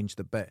hasn't changed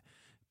a bit,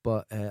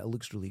 but it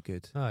looks really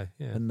good. Aye,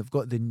 yeah. And they've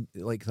got the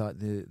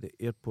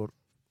airport,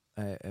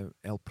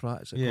 El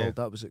Prat, is it Yeah. called?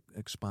 That was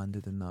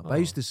expanded in that. But I Oh.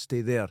 used to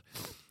stay there,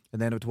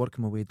 and then I would work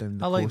my way down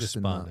the I like the coast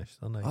and that. Spanish.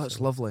 They're nice. Oh, it's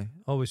I lovely.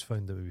 always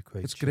found it would be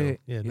quite It's chill.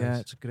 great. Yeah, Yeah,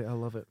 nice. it's great. I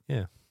love it.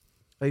 Yeah.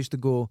 I used to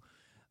go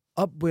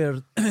up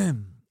where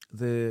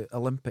the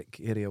Olympic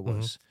area Mm-hmm.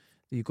 was.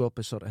 You go up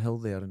a sort of hill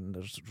there, and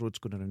there's roads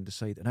going around the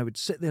side. And I would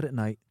sit there at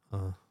night,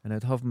 and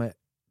I'd have my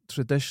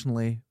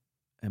traditionally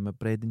my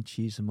bread and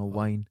cheese and my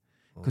wine,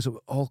 because it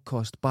would all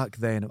cost back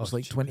then. It was Oh,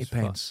 like cheap 20 as fuck.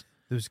 pence.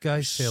 There was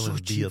guys So selling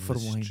cheap beer for in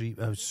the wine. street.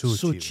 I was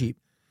So cheap.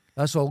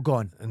 That's all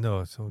gone.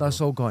 No, it's all That's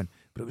gone. all gone.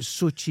 But it was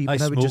so cheap. I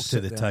and I would just smoked sit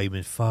at the there. time,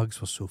 and fags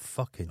were so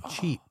fucking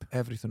cheap.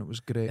 Everything. It was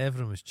great.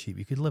 Everyone was cheap.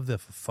 You could live there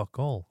for fuck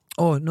all.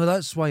 Oh, no,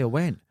 that's why I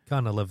went.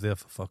 Can't live there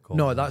for fuck all.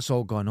 No, now. that's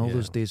all gone. All Yeah.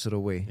 those days are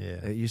away.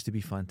 Yeah. It used to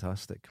be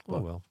fantastic. Oh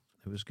But well.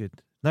 it was good.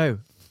 Now,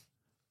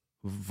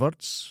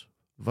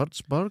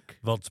 Würzburg?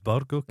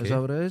 Würzburg, okay. Is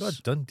that what it is?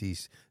 God,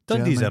 Dundee's a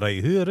German.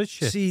 right hooer, is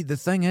she? See, the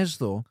thing is,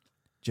 though,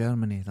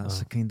 Germany, that's Oh.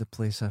 the kind of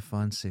place I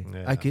fancy.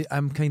 Yeah.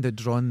 I'm kind of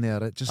drawn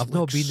there. It just I've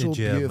not looks been so to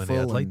Germany. beautiful.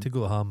 I'd like and- to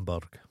go to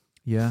Hamburg.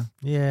 Yeah,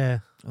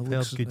 Yeah, it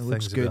looks, good it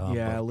looks things good. about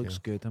Yeah, it Hamburg, looks yeah.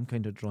 good. I'm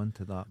kind of drawn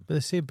to that. but they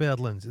say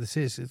Berlin's. They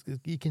say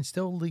you can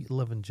still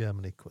live in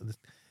Germany.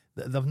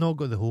 They've not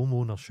got the home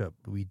ownership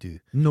we do.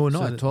 No, So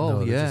not at all.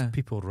 no, Yeah, just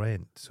people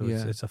rent, so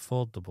Yeah. it's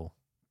affordable.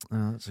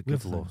 that's a good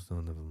We've thing. lost.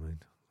 No, never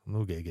mind. I'm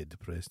not going to get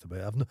depressed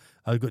about it.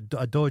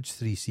 I dodged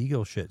 3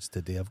 seagull shits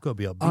today. I've got to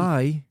be upbeat.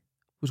 I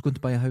was going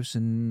to buy a house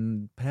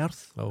in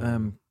Perth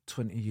Oh.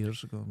 20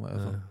 years ago,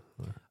 whatever.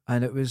 Uh,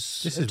 And it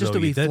was this is just what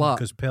a wee you did flat.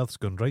 because Perth's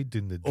gone right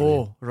down the drain.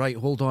 Oh, right,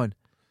 hold on.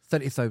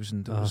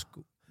 30,000. It was,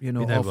 Been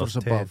out offers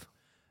worth 10. above.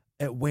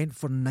 It went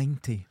for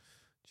 90.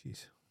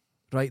 Jeez.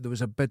 Right, there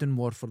was a bidding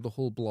war for the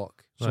whole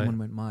block. Someone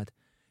went mad.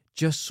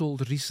 Just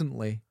sold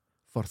recently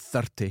for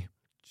 30.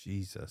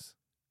 Jesus.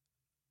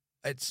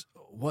 It's,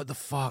 what the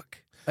fuck?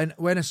 And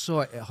when I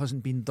saw it, it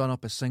hasn't been done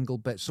up a single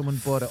bit. Someone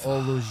bought it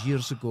all those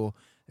years ago.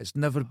 It's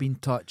never been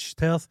touched.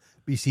 Perth,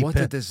 you see, What a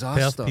Perth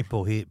disaster.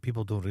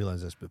 people don't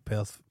realise this, but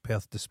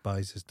Perth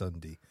despises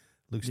Dundee.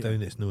 Looks Yeah.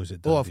 down its nose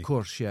at Dundee. Oh, of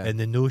course, yeah. And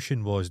the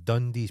notion was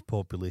Dundee's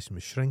population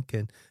was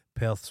shrinking,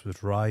 Perth's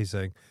was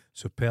rising.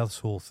 So Perth's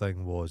whole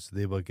thing was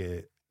they were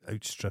going to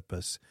outstrip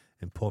us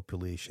in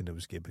population. It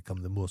was going to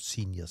become the more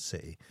senior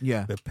city.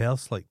 Yeah. But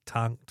Perth's like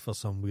tanked for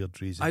some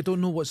weird reason. I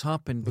don't know what's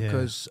happened Yeah.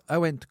 because I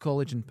went to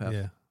college in Perth.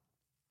 Yeah.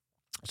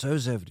 So I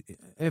was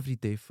every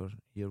day for a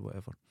year,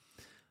 whatever.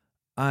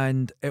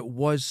 And it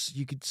was,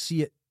 you could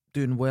see it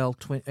doing well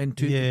in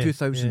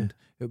 2000.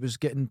 It was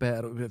getting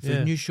better. If Yeah.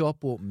 a new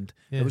shop opened,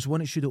 Yeah. it was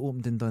one it should have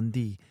opened in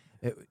Dundee.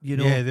 Yeah,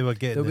 they were there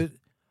getting was,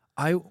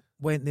 I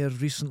went there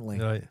recently.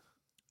 right.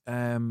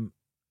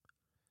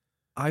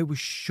 I was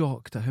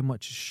shocked at how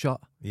much is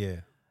shut.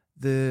 Yeah.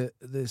 The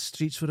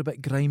streets were a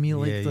bit grimy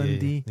like yeah,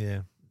 Dundee.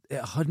 Yeah.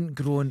 It hadn't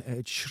grown. It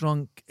had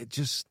shrunk. It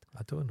just,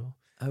 I don't know.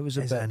 I was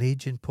a Is bit. it an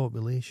aging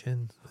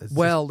population? It's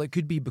Well, it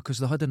could be because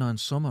they had an on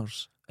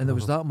summers and there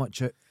was that much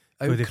But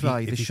if you-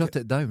 outcry. if They you shut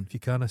it down. if you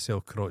can't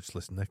sell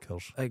crotchless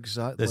knickers.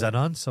 Exactly. There's an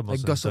answer Like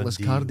in Gussetless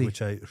Dundee, Cardi.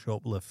 which I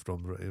shoplift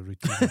from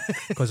routine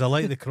because I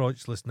like the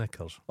crotchless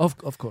knickers Of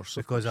course.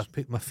 because I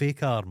put my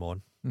fake arm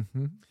on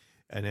Mm-hmm.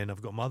 and then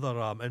I've got my other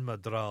arm in my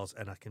drawers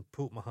and I can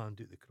poke my hand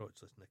out the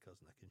crotchless knickers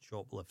and I can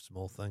shoplift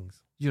small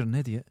things. You're an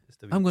idiot.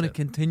 Just a wee I'm going to tip.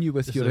 continue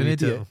with Just you're a an wee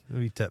idiot.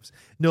 Wee tips.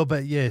 No,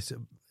 but yes,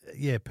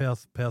 yeah,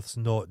 Perth's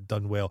not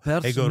done well.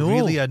 Perth's I got no.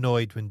 really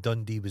annoyed when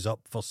Dundee was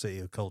up for City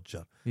of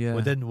Culture. Yeah.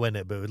 We didn't win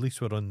it, but at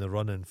least we're on the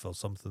running for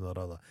something or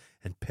other.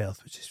 And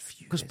Perth was just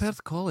furious. Because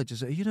Perth College,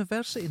 is it a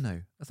university now?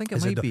 I think it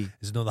Is might it be.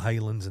 Is it not the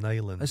Highlands and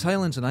Islands? It's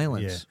Highlands and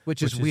Islands, Yeah,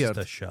 which is just weird.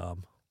 a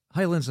sham.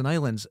 Highlands and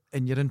Islands,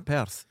 and you're in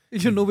Perth.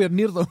 You're nowhere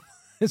near them.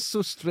 It's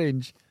so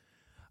strange.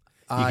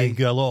 You can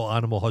get a lot of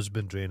animal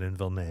husbandry in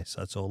Inverness.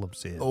 That's all I'm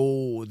saying.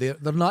 Oh, they're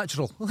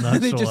natural.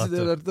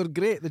 Natural, they're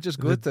great. They just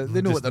go to.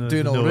 They know what they're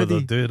doing They know already.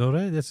 what they're doing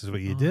already. This is what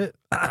you do.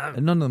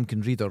 And none of them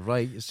can read or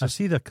write. It's I just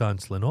see they're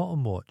cancelling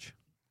Autumn Watch.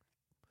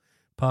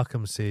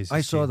 Parkham says he's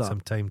I saw taking that.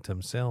 some time to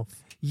himself.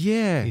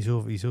 yeah. He's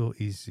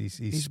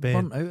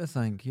spent burnt out. I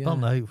think. Yeah.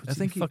 burnt out. I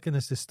think he fucking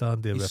has to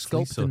stand there he's with a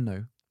fleece on. sculpting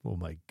now. Oh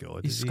my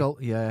God! He's is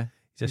he? Yeah.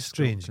 He's a he's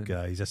strange sculpting.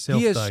 guy. He's a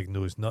He is-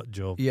 self-diagnosed nut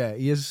job. Yeah,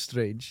 he is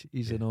strange.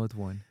 He's Yeah. an odd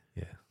one.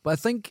 Yeah. But I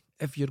think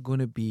if you're going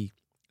to be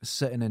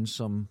sitting in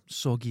some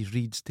soggy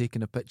reeds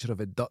taking a picture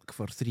of a duck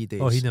for 3 days,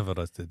 Oh, he never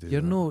has to do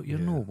you're that. no Yeah.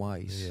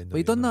 wise. Yeah, no, but he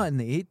you're done not. that in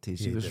the 80s.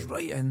 Yeah, he he was did.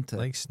 right into it.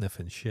 Like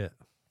sniffing shit.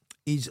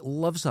 He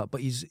loves that,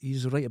 but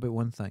he's right about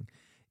one thing.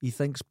 He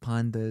thinks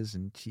pandas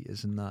and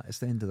cheetahs and that, it's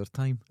the end of their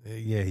time.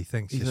 Yeah, he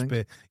thinks He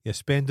you're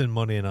spending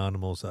money on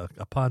animals. A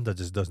panda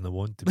just doesn't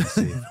want to be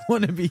safe.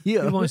 Want to be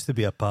here. He wants to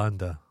be a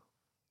panda.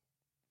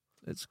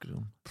 It's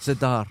cool.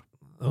 Zadar,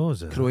 Oh,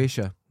 is it?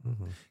 Croatia.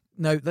 Mhm.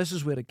 Now, this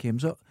is where it came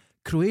up.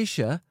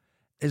 Croatia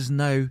is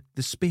now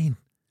the Spain.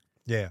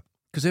 Yeah.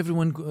 Because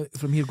everyone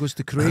from here goes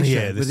to Croatia,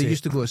 Yeah, they where they say-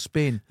 used to go to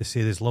Spain. They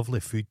say there's lovely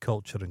food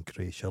culture in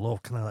Croatia. A lot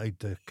of kind of like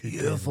the cooking.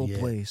 Beautiful yeah.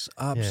 place,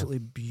 absolutely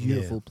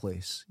beautiful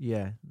place.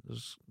 Yeah.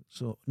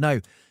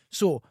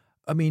 So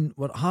I mean,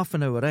 we're half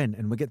an hour in,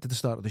 and we get to the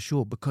start of the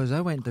show because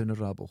I went down a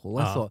rabbit hole.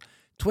 I thought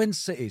twin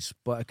cities,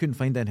 but I couldn't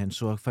find anything,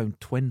 so I found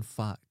twin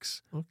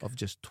facts of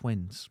just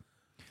twins.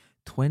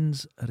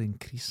 Twins are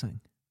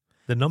increasing.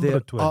 The number They're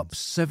of twins. up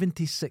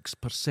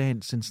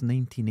 76% since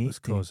 1980. What's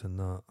causing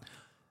that?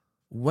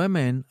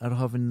 Women are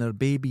having their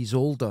babies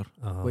older,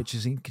 Uh-huh. which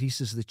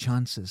increases the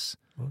chances.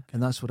 Okay.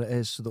 And that's what it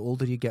is. So the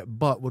older you get.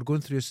 But we're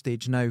going through a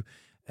stage now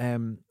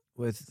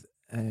with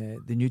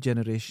the new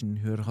generation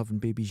who are having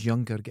babies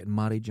younger, getting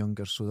married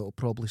younger, so that'll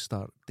probably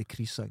start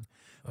decreasing.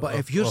 But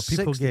if you're are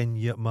people 60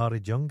 getting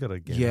married younger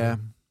again? yeah.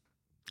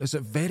 There's a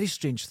very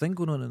strange thing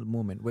going on at the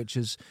moment, which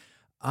is,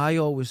 I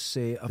always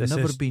say, I've This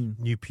never is been...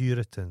 New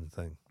Puritan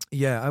thing.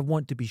 Yeah, I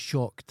want to be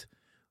shocked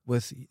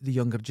with the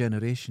younger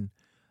generation.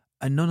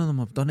 And none of them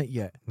have done it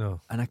yet. No.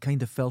 And I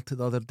kind of felt it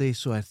the other day,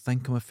 so I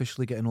think I'm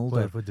officially getting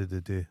older. What did they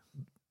do?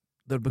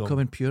 They're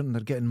becoming Puritan.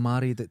 They're getting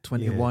married at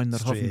 21. they're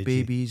straight having edgy.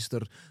 babies.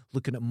 They're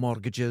looking at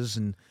mortgages.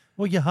 And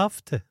Well, you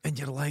have to.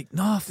 you're like,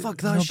 no, fuck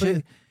that No, shit.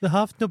 but they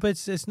have to,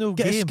 but it's no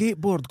Get game. a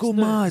skateboard. Go It's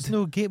no- mad. It's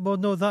no game. Well,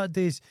 no, that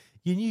days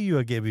you knew you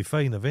were going to be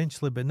fine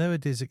eventually, but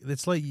nowadays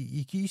it's like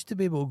you used to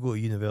be able to go to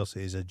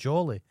university as a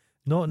jolly.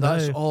 Not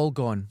That's now. all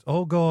gone.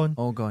 All gone.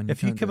 All gone.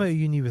 If you can't come do out it. of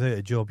uni without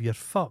a job, you're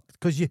fucked.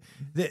 Because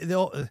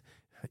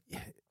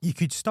you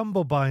could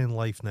stumble by in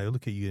life now.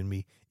 Look at you and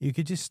me. You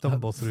could just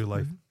stumble through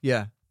life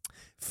Yeah.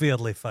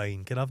 fairly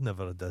fine. Cause I've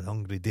never had a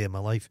hungry day in my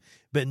life.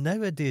 But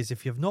nowadays,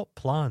 if you've not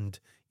planned,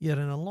 you're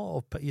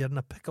in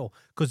a pickle.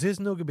 Because there's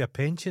not going to be a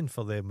pension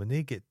for them when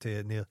they get to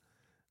and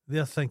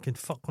they're thinking,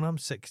 fuck, when I'm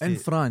 60, In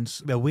France,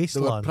 a they were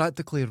wasteland.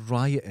 practically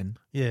rioting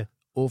Yeah,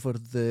 over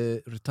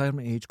the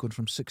retirement age going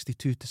from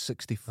 62 to I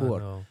 64.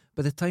 know.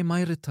 By the time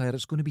I retire,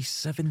 it's going to be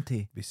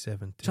 70. Be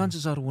 70.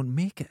 Chances are I won't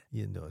make it.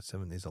 You know,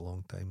 70 is a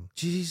long time.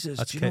 Jesus,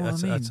 That's do you know what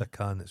I mean? that's a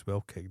can that's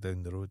well kicked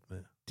down the road,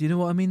 mate. Do you know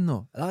what I mean,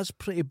 though? That's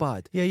pretty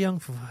bad. Yeah,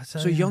 young.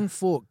 So young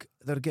folk,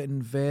 they're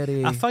getting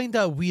very... I find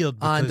that weird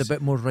because and a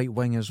bit more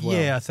right-wing as well.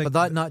 Yeah, I think But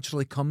that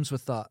naturally comes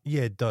with that.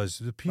 yeah, it does.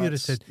 The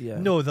Puritan. yeah.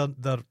 No,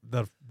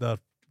 they're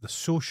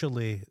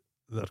socially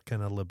they're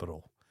kind of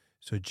liberal.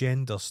 So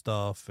gender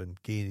stuff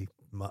and gay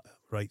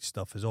rights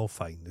stuff is all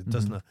fine. It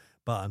doesn't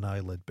bat an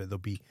eyelid, but they'll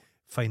be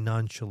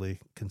financially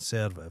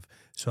conservative.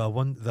 So I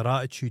want their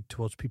attitude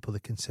towards people they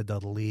consider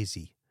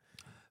lazy.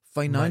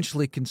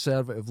 Financially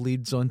conservative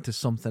leads on to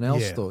something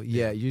else, Yeah, though.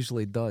 Yeah, it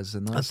usually does.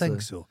 And that's I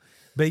think so.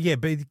 But yeah,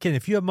 but again,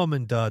 if your mum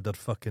and dad are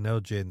fucking our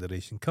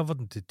generation, covered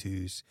in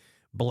tattoos,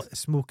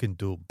 smoking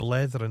dope,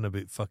 blethering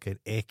about fucking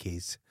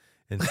eckies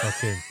and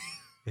fucking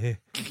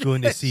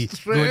going to see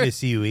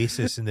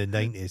Oasis in the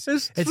 90s.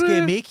 It's It's true. going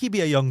to make you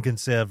be a young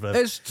conservative.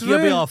 It's You'll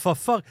be true. like, for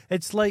fuck.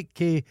 It's like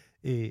the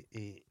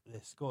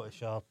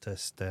Scottish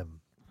artist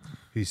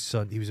whose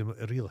son, he was a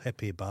real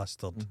hippie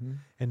bastard, Mm-hmm.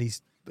 and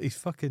his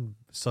fucking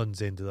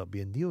sons ended up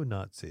being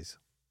neo-Nazis.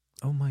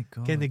 Oh, my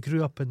God. Ken, they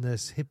grew up in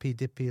this hippie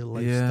dippy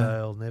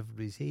lifestyle, and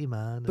everybody's, hey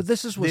man. But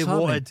this is what's they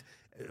happening. wanted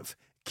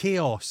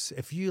chaos.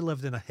 If you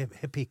lived in a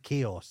hippie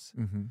chaos,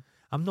 Mm-hmm.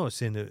 I'm not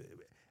saying that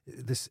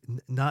this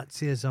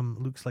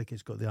Nazism looks like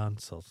it's got the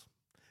answers.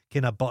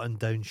 Kind of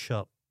button-down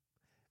shirt,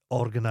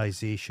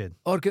 organisation,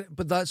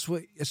 But that's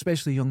what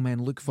especially young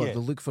men look for. Yeah. They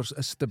look for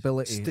a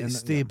stability. and-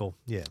 stable.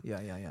 Yeah.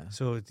 Yeah.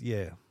 So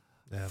yeah.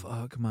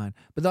 Fuck, man.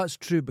 But that's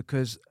true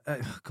because,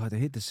 God, I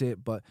hate to say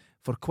it, but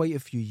for quite a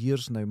few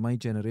years now, my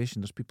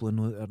generation, there's people I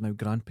know that are now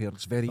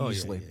grandparents very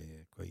easily. Yeah,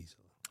 quite easily.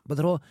 But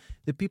they're all,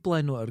 the people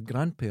I know that are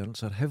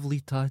grandparents are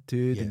heavily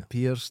tattooed Yeah. and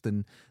pierced,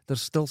 and they're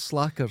still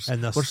slackers.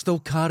 And they're We're still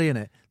carrying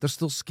it. They're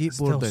still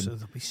skateboarding.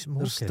 They'll be smoking.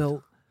 They're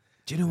still.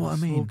 Do you know what I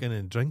mean? Smoking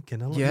and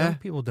drinking. A lot of Yeah. young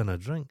people don't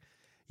drink.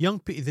 Young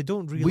people, they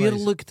don't realise. We're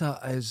looked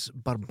at as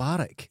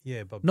barbaric.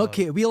 Yeah, but Not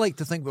we like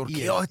to think we're Yeah,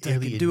 chaotic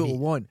and alien do what we meat.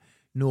 want.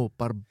 No,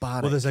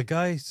 barbaric. Well, there's a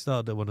guy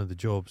started at one of the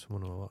jobs,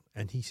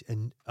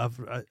 and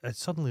I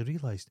suddenly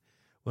realised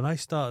when I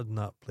started in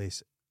that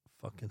place,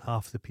 fucking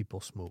half the people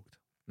smoked.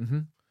 Mm-hmm.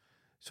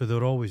 So they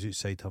were always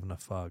outside having a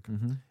fag.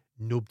 Mm-hmm.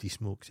 Nobody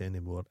smokes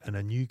anymore, and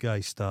a new guy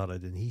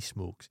started and he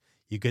smokes.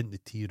 You get in the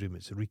tea room,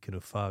 it's a reeking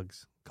of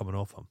fags coming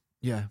off him,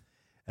 Yeah.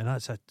 and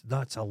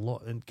that's a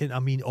lot. And I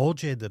mean, all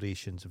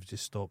generations have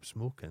just stopped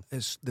smoking.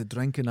 It's the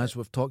drinking, as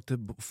we've talked to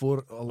before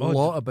a Oh,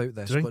 lot about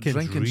this. But drinking's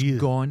drinking's real.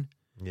 gone.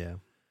 Yeah,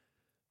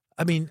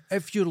 I mean,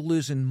 if you're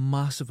losing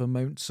massive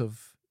amounts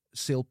of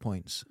sale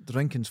points,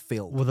 drinking's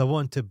failed. well, they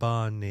want to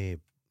ban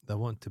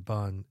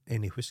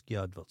any whiskey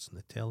adverts on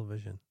the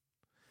television.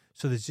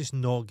 So there's just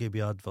not going to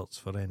be adverts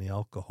for any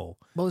alcohol.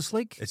 Well, it's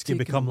like It's going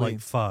to taking become away. like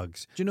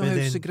fags. Do you know But how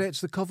then-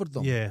 cigarettes they covered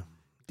them? Yeah,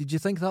 Did you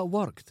think that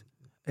worked?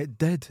 It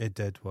did. it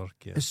did work.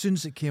 Yeah, As soon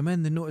as it came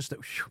in, they noticed that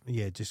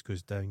yeah, it just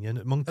goes down. Yeah,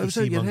 monkey it was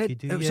see, out your monkey head.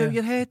 do. It was yeah. out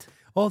your head.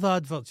 All the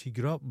adverts you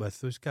grew up with,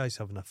 those guys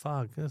having a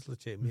fag. That's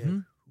legit. Yeah.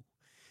 Mhm.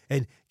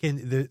 And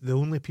again, the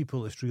only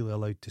people that's really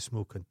allowed to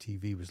smoke on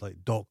TV was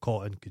like Dot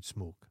Cotton could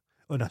smoke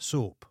on a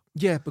soap.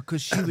 Yeah,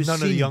 because she was None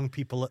seen. of the young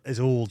people is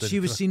old. She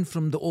was seen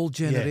from the old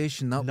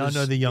generation. That None was,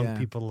 of the young yeah.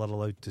 people are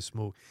allowed to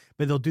smoke.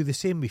 But they'll do the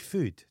same with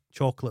food.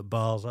 Chocolate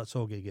bars, that's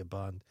all going to get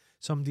banned.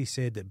 Somebody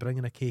said that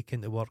bringing a cake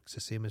into work's the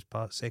same as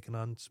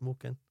second-hand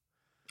smoking.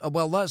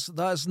 Well,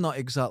 that's not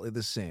exactly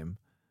the same.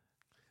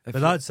 If But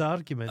you- that's the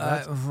argument.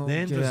 That's, the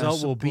end okay, I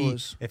result will be,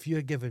 suppose. if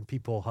you're giving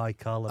people high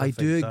calorie, I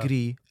do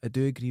agree. I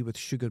do agree with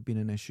sugar being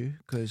an issue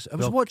because I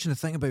was Well, watching a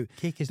thing about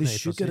Cake is the 90%.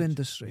 sugar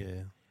industry,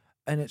 Yeah.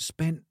 and it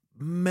spent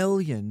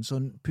millions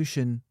on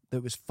pushing that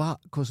it was fat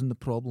causing the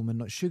problem and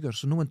not sugar.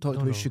 So no one talked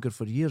No, about no. sugar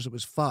for years. It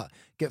was fat.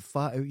 Get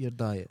fat out your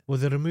diet. Well,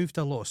 they removed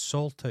a lot of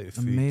salt out of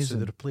food, so Amazing.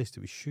 they replaced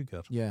it with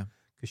sugar Yeah.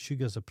 because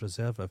sugar's a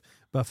preservative.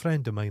 But a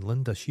friend of mine,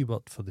 Linda, she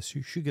worked for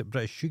the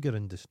British sugar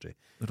industry,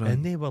 Right.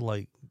 and they were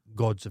like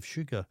gods of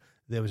sugar.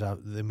 They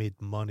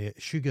made money.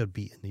 Sugar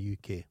beet in the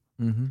UK.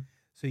 Mm-hmm.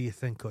 So you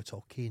think, oh, it's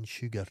all cane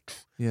sugar.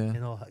 Yeah. You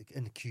know,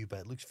 in Cuba,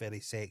 it looks very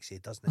sexy,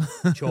 doesn't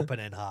it? Chopping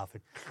it in half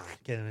and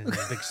getting it in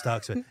big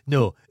stacks of it.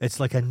 No, it's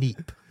like a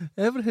neep.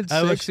 Everything's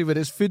I was- sexy when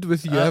it's food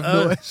with you. I've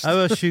noticed.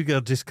 Our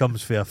sugar just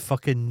comes for a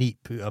fucking neep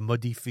out of a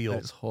muddy field.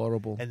 It's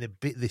horrible. And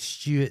they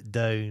stew it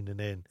down and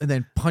And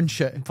then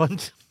punch it.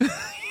 punch.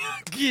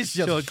 Geese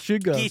your Sure,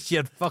 sugar. Geese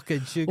your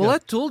fucking sugar. Well, I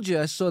told you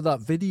I saw that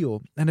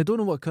video, and I don't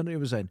know what country it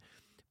was in,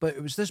 but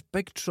it was this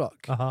big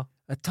truck, Uh-huh.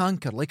 a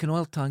tanker, like an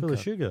oil tanker, Full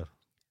of sugar.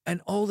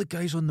 and all the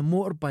guys on the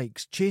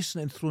motorbikes chasing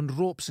it and throwing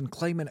ropes and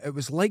climbing. It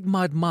was like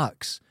Mad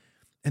Max,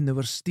 and they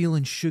were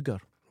stealing sugar.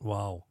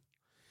 Wow.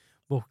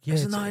 Well, yeah,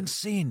 Isn't it's- that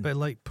insane? but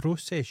like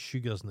processed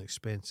sugar's an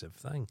expensive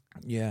thing.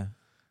 Yeah.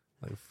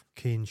 Like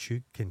cane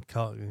sugar,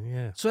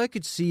 yeah. So I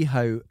could see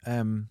how,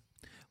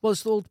 well,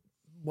 it's the old,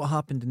 what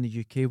happened in the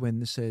UK when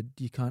they said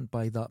you can't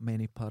buy that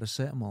many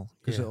paracetamol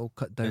because Yeah. it'll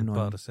cut And down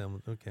on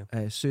paracetamol,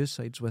 okay.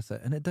 suicides with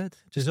it, and it did.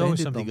 There's Just always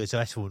ended somebody them. goes,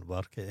 this won't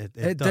work. It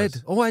It does.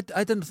 did. Oh, I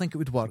didn't think it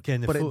would work,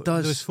 Ken, but it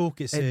does. Those folk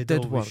that said,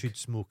 did we work. should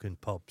smoke in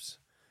pubs.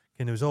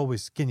 Ken, it was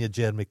always, your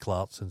Jeremy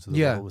Clarkson, so they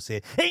Yeah. would always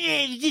say,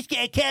 hey, you just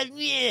get a can,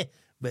 yeah.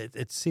 But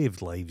it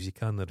saved lives. You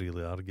can't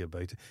really argue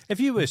about it. If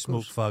you were to Of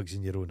smoke course. fags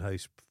in your own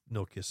house,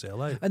 knock yourself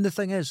out. And the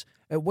thing is,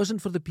 it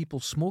wasn't for the people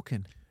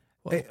smoking.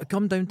 Well- It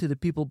come down to the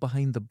people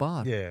behind the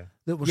bar Yeah.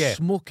 that were Yeah.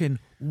 smoking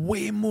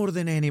way more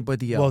than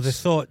anybody Well, they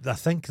else. thought, I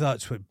think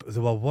that's what, they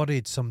were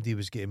worried somebody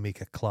was going to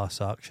make a class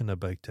action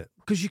about it.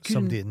 Because you couldn't.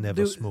 Somebody that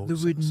never they, smoked. They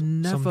would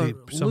never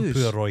Some lose.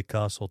 poor Roy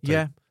Castle type.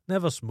 Yeah.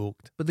 Never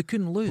smoked. But they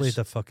couldn't lose. Played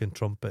a fucking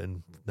trumpet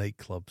in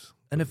nightclubs.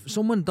 And if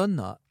someone done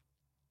that,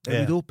 it Yeah.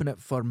 would open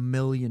it for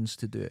millions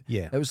to do it.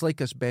 Yeah. It was like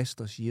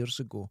asbestos years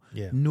ago.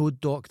 Yeah. No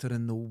doctor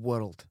in the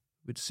world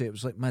would say it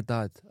was like my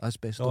dad,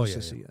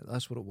 asbestosis. Oh, yeah.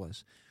 That's what it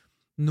was.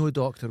 No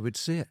doctor would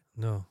say it.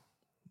 No.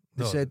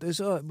 They said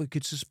we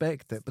could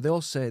suspect it, but they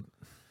all said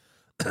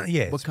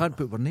yeah. we can't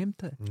put our name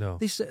to it. No.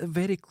 They said it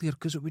very clear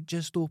because it would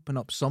just open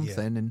up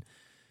something, and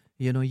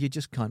you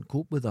just can't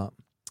cope with that.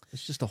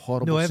 It's just a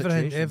horrible No,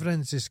 situation.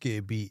 everything's just going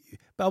to be.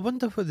 But I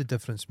wonder what the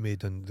difference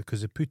made on,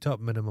 because they put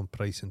up minimum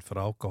pricing for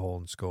alcohol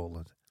in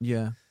Scotland.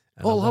 Yeah.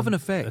 And It'll I have an wonder-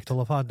 effect. It'll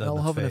have had an It'll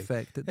effect. have an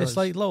effect. It It's does.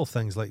 like little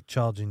things like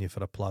charging you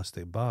for a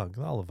plastic bag.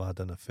 That'll have had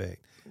an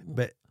effect.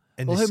 But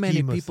in well, the how many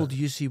scheme of people do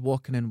you see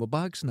walking in with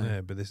bags now?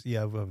 Yeah, but this, we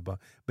have a bag.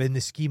 But in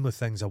the scheme of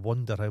things, I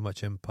wonder how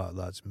much impact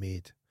that's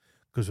made,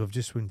 because we've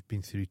just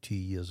been through 2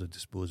 years of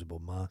disposable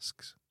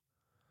masks.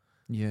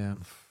 Yeah.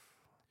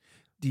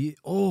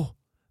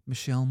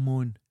 Michelle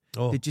Moan.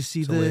 Oh, Did you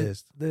see it's the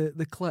latest.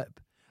 the clip?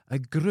 A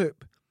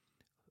group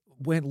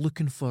went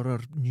looking for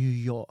her new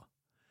yacht,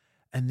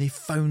 and they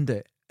found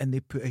it, and they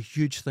put a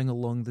huge thing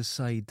along the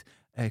side,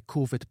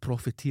 COVID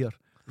profiteer,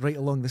 right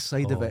along the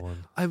side of it.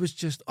 man. I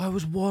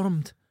was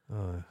warmed.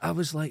 Oh. I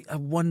was like, a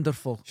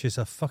wonderful She's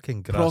a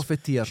fucking grasp.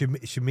 profiteer.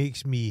 She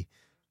makes me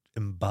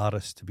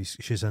embarrassed to be.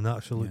 She's an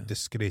absolute Yeah.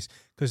 disgrace.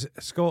 Because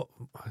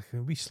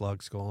we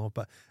slag Scotland off,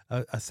 but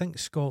I think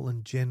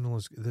Scotland general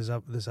is there's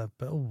a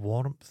bit of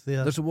warmth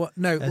there. There's a what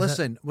now? Is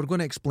Listen, we're going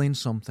to explain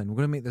something. We're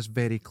going to make this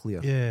very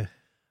clear. yeah,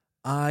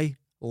 I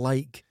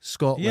like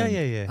Scotland.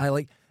 yeah. I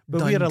like But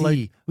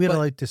Dundee. we're but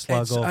allowed to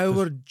slag it's off. 'cause-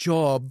 our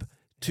job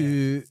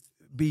to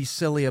be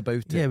silly about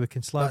it. yeah, we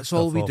can slag. That's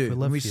all stuff we off. do. We And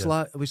live we here.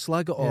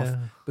 slag it off. Yeah.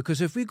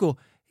 Because if we go,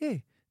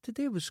 hey,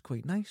 today was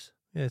quite nice.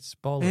 Yeah, it's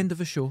bollocks. End of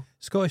a show.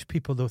 Scottish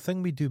people, the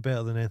thing we do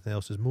better than anything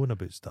else is moan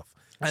about stuff.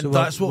 And So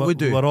that's what we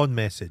do. We're on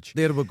message.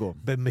 There we go.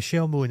 But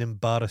Michelle Moan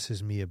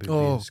embarrasses me about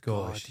Oh, being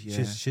Scottish. God,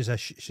 yeah. She's a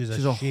She's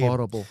a shame.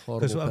 horrible, horrible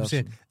Because what I'm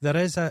person. saying, there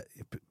is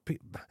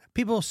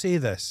people say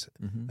this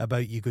Mhm.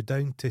 about you go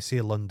down to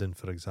say London,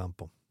 for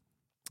example,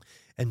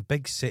 in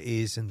big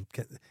cities, and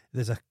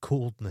there's a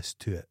coldness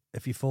to it.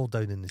 If you fall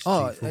down in the street,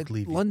 Oh, folk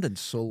leave you. London's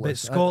But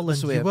soulless.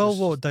 Scotland, you it will was.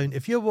 walk down.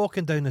 If you're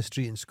walking down the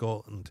street in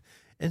Scotland,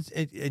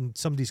 and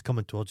somebody's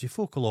coming towards you,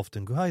 folk will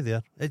often go, "Hi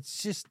there."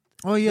 It's just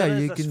Oh yeah, there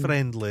is you this can.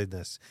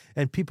 friendliness,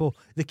 and people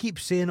they keep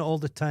saying it all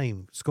the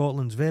time.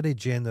 Scotland's very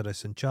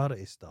generous in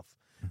charity stuff.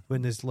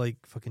 When there's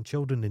like fucking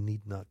children in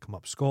need and that come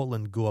up,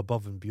 Scotland go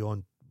above and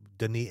beyond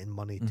donating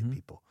money to Mhm.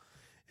 people.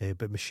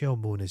 But Michelle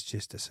Moan is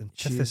just this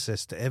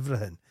antithesis to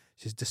everything.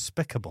 She's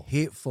despicable,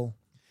 Hateful.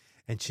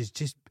 and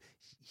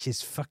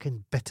she's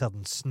fucking bitter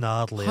and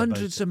snarly.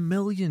 Hundreds about of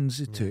millions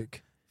it Yeah.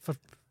 took. For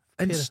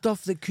And pair of-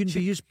 stuff that couldn't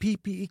be used.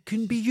 PPE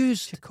couldn't be it.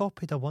 used. She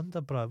copied a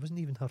Wonder Bra. It wasn't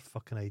even her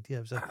fucking idea.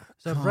 It was a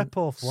Can't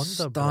rip-off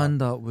Wonder Bra.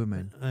 Stand that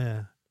woman.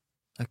 Yeah.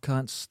 I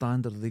can't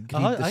stand her. The greed,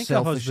 I the think her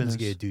husband's selfishness.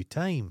 going to do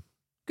time.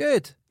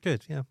 Good.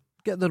 Good, yeah.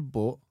 Get their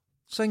boat.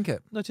 Sink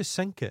it. No, just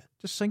sink it.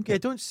 Just sink Yeah,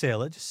 it. don't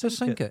sell it. Just sink, Just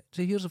sink it.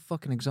 So here's a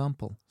fucking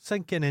example.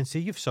 Sink it and then say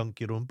you've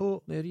sunk your own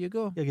boat. There you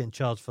go. You're getting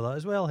charged for that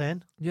as well,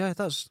 hen. Yeah,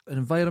 that's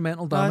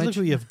environmental Ah, look damage.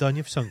 what you've done.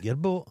 You've sunk your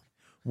boat.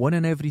 1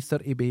 in every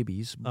 30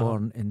 babies Uh-huh.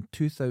 born in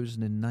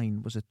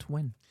 2009 was a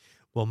twin.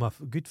 Well, my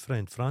good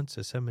friend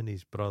Francis, him and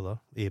his brother,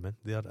 Eamon,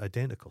 they're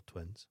identical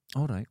twins.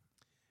 All right.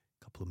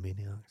 Couple of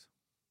maniacs.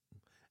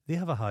 They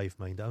have a hive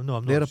mind. No, I'm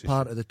not They're a so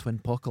part sure. of the twin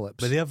apocalypse.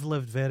 But they have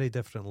lived very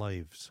different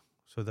lives.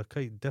 So they're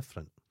quite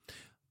different.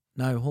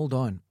 Now, hold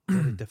on.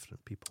 Very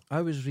different people.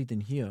 I was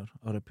reading here,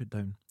 or I put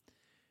down,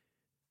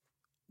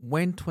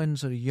 when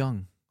twins are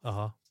young,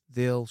 Uh-huh.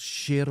 they'll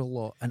share a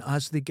lot. And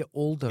as they get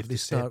older, You have, they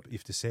start. you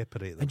have to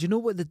separate them. And you know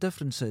what the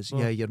difference is? Oh.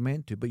 Yeah, you're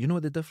meant to. But you know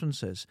what the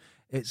difference is?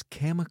 It's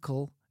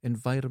chemical,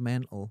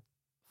 environmental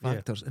Yeah.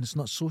 factors, and it's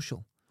not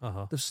social.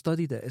 Uh-huh. They've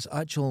studied it. It's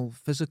actual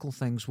physical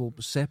things will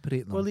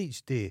separate them. Well,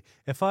 each day.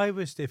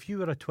 If you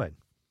were a twin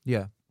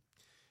yeah.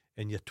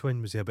 and your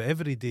twin was there, but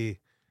every day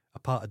I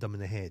patted him in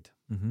the head,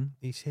 Mm-hmm.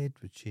 his head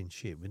would change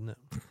shape, wouldn't it?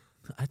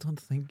 I don't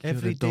think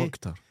Every you're a day.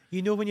 doctor.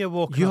 You know when you're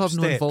walking You up have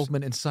steps, no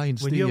involvement in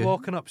science, when do you're you?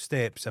 walking up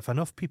steps, if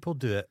enough people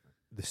do it,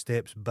 the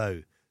steps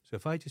bow. So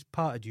if I just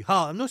patted you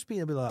hard, I'm not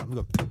speaking about that. I'm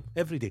going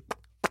every day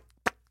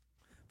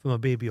for my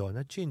baby on.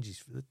 That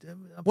changes.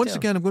 Once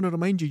again, I'm going to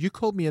remind you, you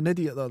called me an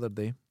idiot the other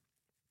day.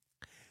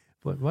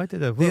 why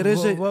did I? There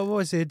is a- what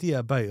was the idiot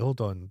about? Hold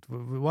on.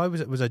 Why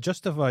was it? Was I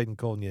justified in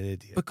calling you an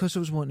idiot? Because I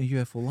was wanting a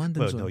UFO landing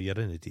Well, zone. no, you're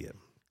an idiot.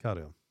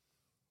 Carry on.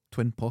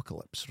 Twin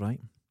apocalypse,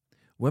 right?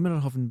 Women are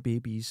having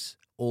babies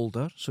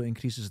older, so it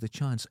increases the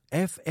chance.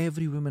 If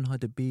every woman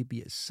had a baby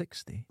at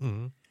 60,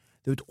 Mm-hmm.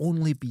 there would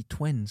only be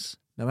twins.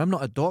 Now, I'm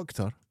not a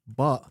doctor,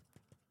 but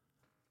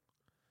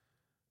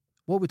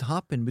what would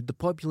happen? Would the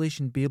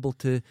population be able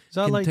to Is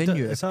that like?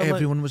 continue Is if that like?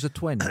 everyone was a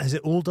twin? Is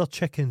it older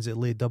chickens that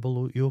lay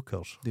double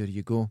yolkers? There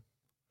you go.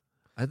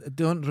 I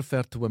don't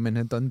refer to women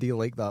in Dundee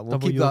like that. We'll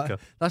Double keep yoker. that.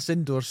 That's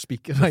indoor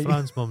speak, My right?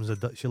 Fran's mum's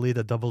she laid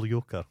a double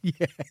yoker.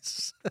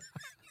 Yes.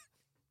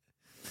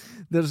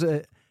 There's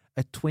a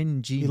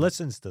twin gene. He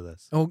listens to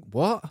this. Oh,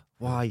 what?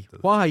 Why?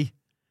 Why?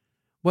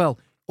 Well,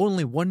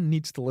 only one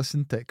needs to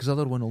listen to it because the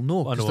other one will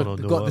know One because will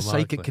they've know got the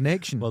psychic automatically.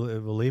 connection. Well,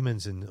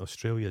 Eamon's in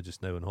Australia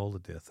just now on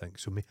holiday, I think.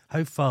 So,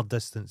 how far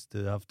distance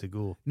do they have to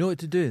go? Know what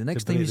to do. The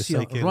next time break you the see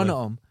him, psychic run link.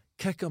 at him,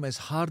 kick him as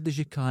hard as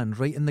you can,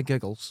 right in the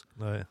giggles,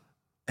 Right.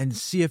 and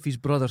see if his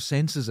brother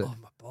senses it. Oh,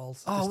 my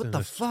balls. Oh, Just what in the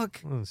Aus-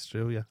 fuck? in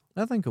Australia.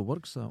 I think it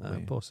works that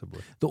way.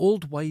 Possibly. The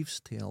old wives'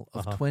 tale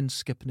of Uh-huh. twins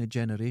skipping a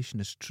generation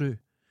is true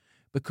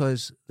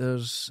because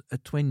there's a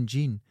twin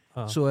gene.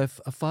 Uh-huh. So if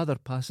a father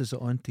passes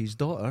it on to his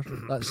daughter,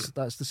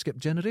 that's the skipped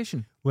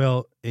generation.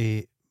 Well,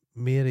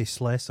 Mary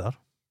Slessor,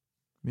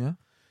 Yeah.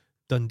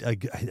 done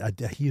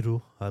a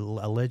hero, a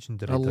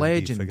legendary A Dundee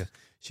legend. figure.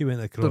 She went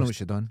Don't know across. what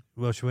she done.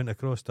 Well, she went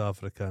across to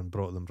Africa and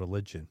brought them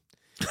religion,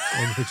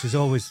 and which is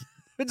always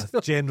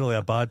generally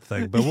a bad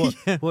thing. But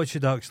what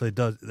she'd actually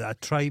done, a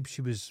tribe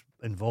she was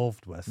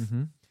involved with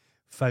Mm-hmm.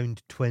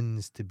 found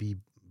twins to be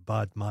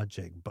bad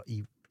magic, but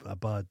a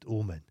bad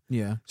omen.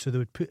 Yeah. So they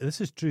would this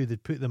is true,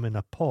 they'd put them in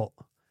a pot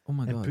Oh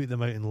my and God. put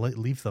them out and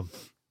leave them.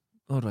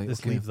 All right.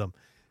 Just Okay. leave them.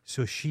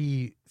 So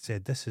she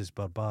said, "This is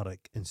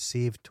barbaric," and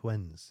saved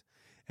twins.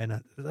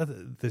 And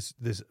this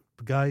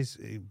guys,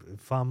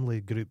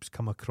 family groups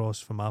come across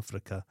from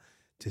Africa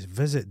to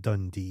visit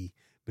Dundee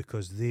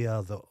because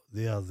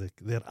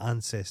their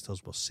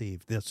ancestors were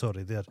saved.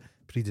 Their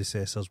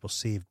predecessors were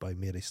saved by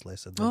Mary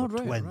Slessor. They Oh, were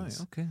right, twins.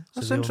 right, okay. So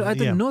That's they interesting. only- I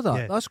didn't yeah, know that.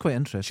 yeah. That's quite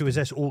interesting. She was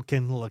this old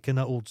kind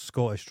of old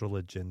Scottish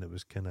religion that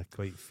was kind of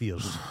quite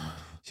fierce.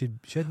 she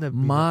hadn't have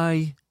been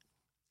My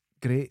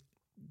great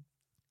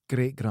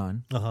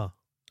gran, uh-huh.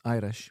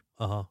 Irish,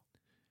 Uh-huh.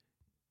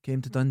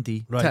 came to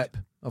Dundee. Right. Tip,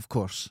 of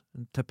course,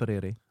 in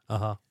Tipperary.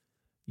 Uh-huh.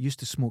 Used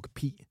to smoke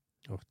peat.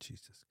 Oh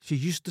Jesus. She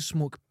used to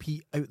smoke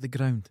peat out the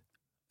ground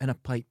in a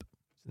pipe.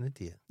 She's an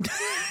idiot.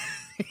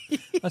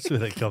 That's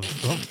where it comes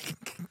from.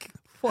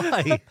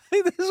 Why?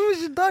 This is what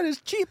she's done.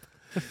 It's cheap.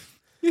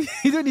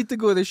 You don't need to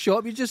go to the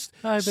shop. You just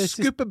Aye, but it's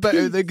scoop just a bit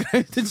out of the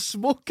ground and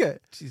smoke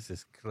it.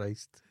 Jesus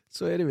Christ.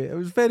 So anyway, it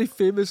was very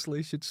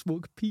famously she'd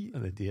smoke peat.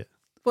 An idiot.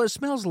 Well, it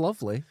smells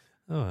lovely.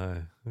 Oh,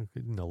 aye.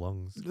 In the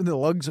lungs. In the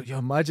lungs, you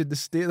imagine the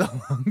state of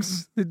the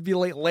lungs. It'd be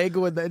like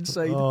Lego on the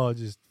inside. Oh,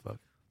 just fuck.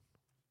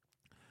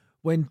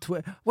 When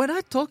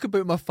I talk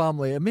about my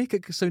family, I make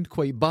it sound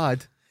quite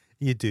bad.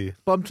 You do.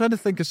 But I'm trying to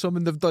think of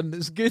something they've done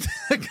that's good.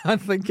 I can't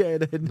think of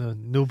anything. No,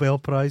 Nobel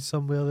Prize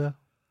somewhere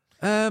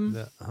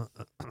there.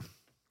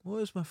 What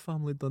has my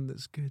family done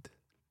that's good?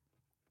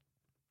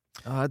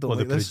 Oh, I don't Well,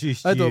 like they this.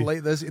 produced I don't you.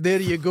 like this. There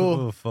you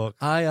go. Oh, fuck.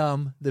 I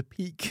am the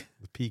peak.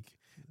 The peak.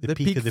 The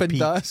peak peak of the peak.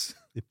 Findas.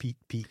 The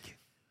peak.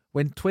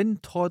 When twin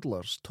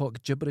toddlers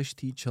talk gibberish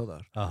to each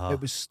other, Uh-huh.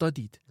 it was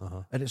studied,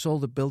 Uh-huh. and it's all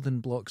the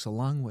building blocks of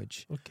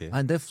language. Okay.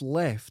 And if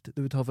left,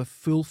 they would have a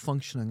full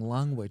functioning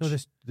language. No,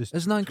 this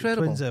Isn't that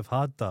incredible? twins that have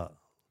had that.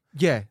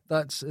 Yeah,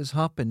 has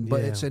happened,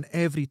 but Yeah. it's in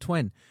every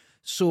twin.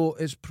 So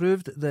it's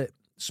proved that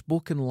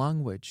spoken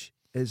language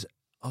is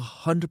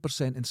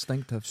 100%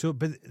 instinctive. So,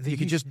 but You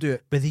could just do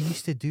it. But they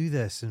used to do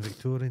this in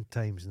Victorian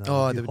times. And that.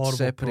 Oh, They'd they do would horrible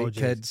separate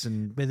projects. kids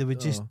and. But they would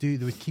just oh, they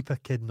would keep a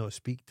kid, not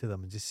speak to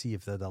them, and just see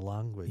if they had a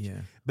language.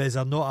 Yeah. But is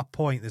there not a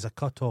point? There's a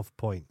cut-off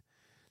point.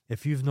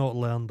 If you've not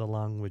learned a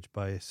language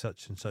by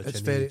such and such It's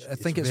an very. age, I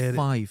think it's very,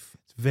 5,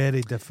 It's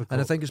very difficult.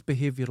 and I think it's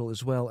behavioural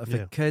as well.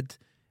 Yeah.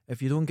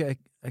 If you don't get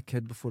a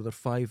kid before they're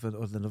 5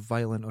 or they're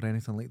violent or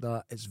anything like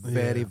that, it's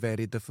very, Yeah.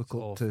 very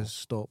difficult to awful.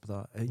 stop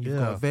that. And you've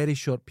Yeah. got a very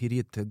short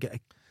period to get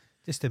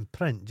just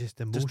imprint, just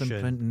emotion, just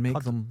imprint and make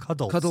them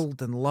cuddles.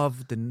 cuddled and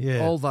loved, and Yeah.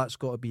 all that's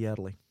got to be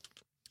early.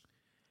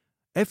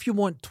 If you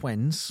want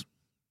twins,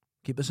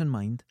 keep this in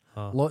mind,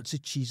 lots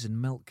of cheese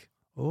and milk.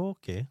 Oh,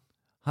 okay.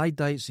 High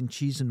diets in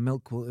cheese and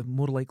milk will be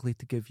more likely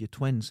to give you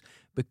twins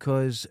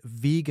because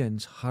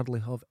vegans hardly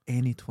have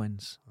any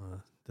twins.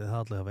 They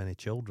hardly have any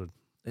children.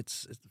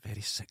 It's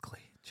very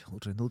sickly.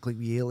 Children, they look like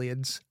the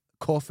aliens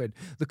coughing.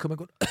 They come and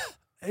go,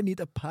 I need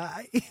a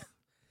pie.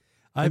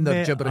 In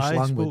their gibberish I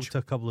language. spoke to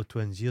a couple of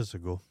twins years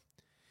ago,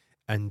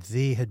 and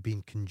they had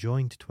been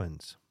conjoined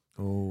twins.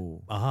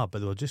 Oh. But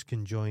they were just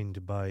conjoined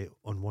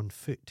on one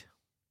foot.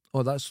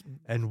 Oh, that's...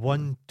 And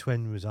one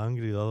twin was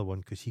angry at the other one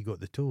because he got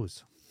the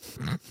toes.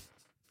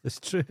 It's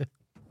true.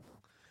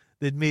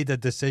 They'd made a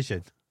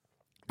decision.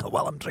 Not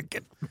while I'm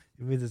drinking.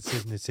 They made a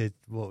decision. They said,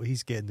 well,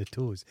 he's getting the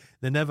toes.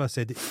 They never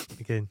said,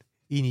 again,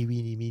 eeny,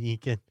 weeny, meeny,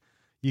 again.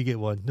 You get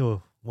one.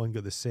 No, one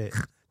got the set.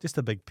 Just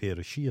a big pair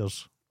of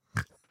shears.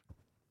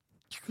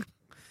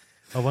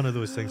 Or one of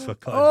those things for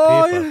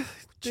cutting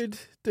paper.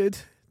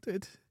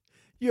 Did.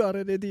 You are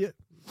an idiot.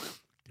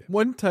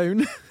 One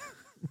town.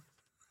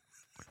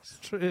 It's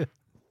true.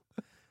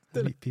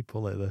 I meet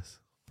people like this.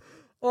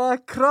 Oh, I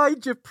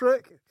cried, you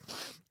prick.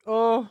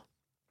 Oh.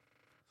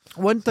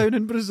 One town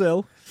in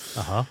Brazil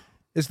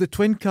is the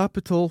twin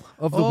capital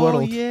of the world. Oh,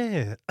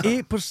 yeah.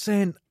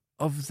 8%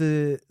 of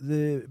the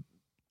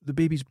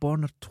babies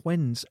born are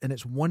twins, and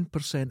it's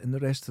 1% in the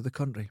rest of the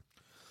country.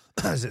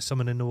 Is it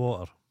someone in the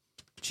water?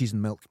 Cheese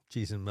and milk.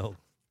 Cheese and milk.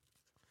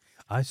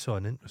 I saw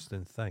an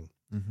interesting thing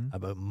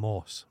about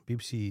moss.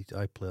 BBC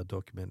iPlayer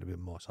documentary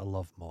about moss. I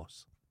love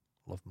moss.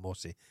 I love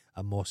mossy.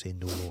 A mossy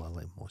knoll. I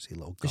like mossy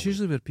little gully. It's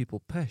usually where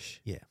people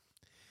pish. Yeah.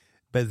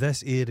 But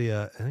this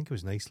area, I think it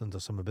was in Iceland or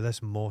somewhere, but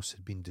this moss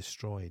had been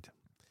destroyed.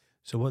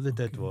 So what they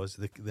did was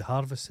they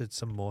harvested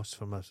some moss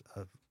from a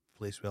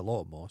place with a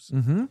lot of moss,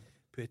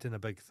 put it in a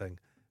big thing,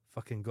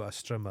 fucking got a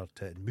strimmer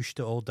to it, and mushed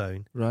it all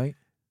down, Right.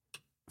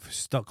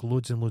 stuck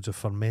loads and loads of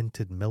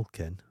fermented milk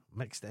in,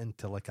 mixed it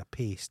into like a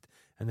paste,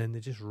 and then they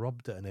just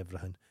rubbed it and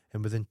everything.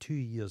 And within 2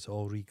 years, it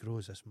all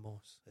regrows this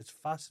moss. It's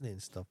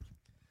fascinating stuff.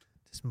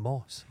 Just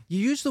moss. You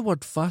use the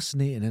word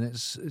fascinating, and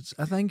it's.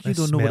 I think you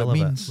The don't know what smell it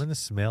of means. When the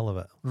smell of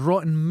it.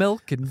 Rotten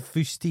milk and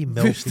Fusty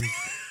milk.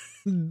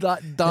 that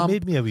It damn.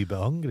 made me a wee bit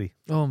hungry.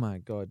 Oh my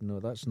God, no,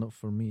 that's not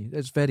for me.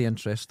 It's very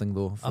interesting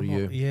though for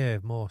you. Yeah,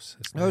 moss.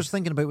 It's I was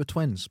thinking about with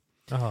twins.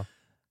 Uh-huh.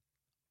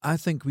 I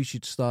think we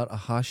should start a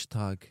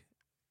hashtag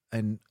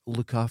and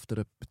look after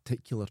a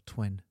particular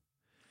twin,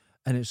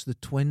 and it's the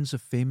twins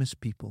of famous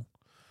people.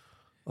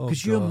 Oh,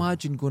 Because you God.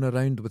 imagine going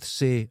around with,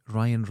 say,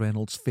 Ryan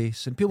Reynolds'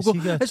 face, and people Has go,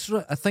 he got- "It's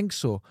I think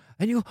so,"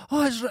 and you go,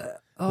 "Oh, it's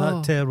oh,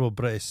 That terrible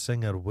British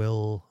singer,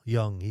 Will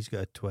Young, he's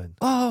got a twin.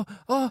 oh,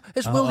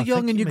 it's Oh, Will I Young,"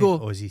 think and he you may- go,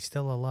 oh, is he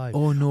still alive?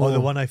 "Oh no!" Oh, the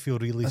one I feel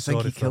really I sorry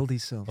think he for. killed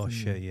himself. Oh, didn't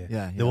shit, he? yeah.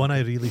 yeah. The one I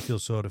really feel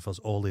sorry for is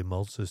Ollie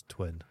Muls's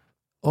twin.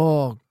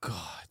 Oh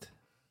God!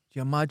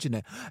 you imagine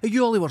it? Are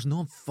you Oliver's? No,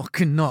 I'm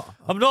fucking not.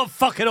 I'm not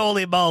fucking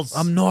Ollie Mills.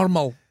 I'm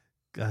normal.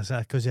 Because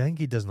I think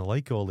he doesn't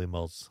like Ollie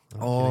Mills.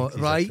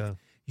 Right.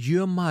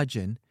 You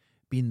imagine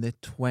being the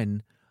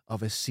twin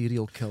of a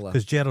serial killer.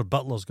 Because Gerard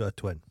Butler's got a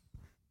twin.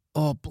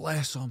 Oh,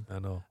 bless him. I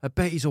know. I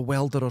bet he's a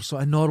welder or so.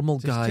 A normal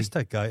guy. Just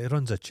a guy. He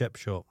runs a chip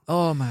shop.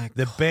 Oh, my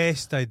The God.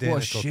 best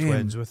identical shame.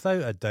 twins,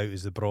 without a doubt,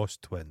 is the Bros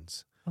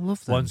twins. I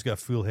love them. One's got a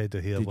full head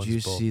of hair. Did one's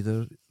you bald. see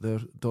their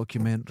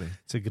documentary?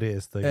 It's the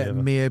greatest thing It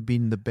ever. may have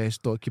been the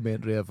best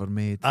documentary ever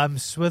made. I'm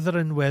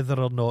swithering whether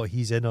or not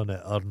he's in on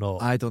it or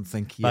not. I don't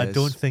think he I is.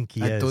 don't think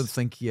he I is. don't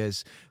think he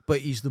is. But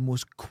he's the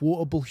most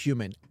quotable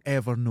human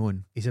ever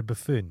known. He's a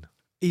buffoon.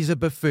 He's a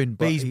buffoon,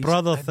 but his he's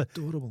brother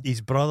adorable.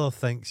 His brother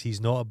thinks he's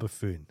not a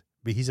buffoon,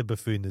 but he's a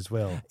buffoon as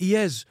well. He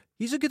is.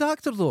 He's a good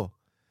actor, though.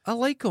 I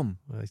like him.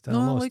 Well, he's done No,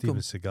 a I lot like of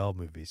him. Steven Seagal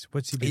movies.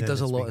 What's he been He in does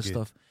a that's lot been of good?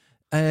 stuff.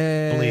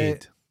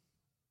 Blade.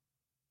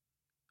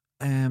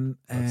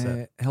 That's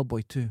it.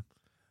 Hellboy 2.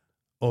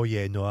 Oh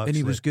yeah, no, actually, And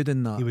he was good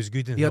in that. He was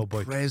good in He had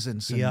Hellboy.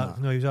 presence in Yeah,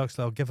 that. no, he was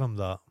actually. I'll give him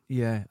that.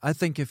 Yeah, I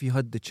think if he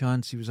had the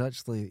chance, he was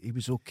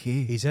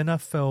okay. He's in a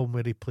film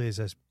where he plays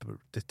this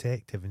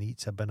detective and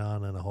eats a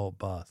banana in a hot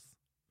bath.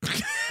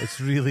 It's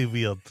really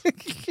weird.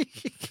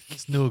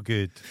 It's no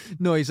good.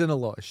 No, he's in a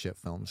lot of shit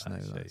films now.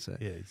 That's it.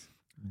 Yeah,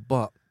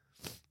 But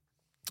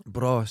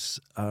Bros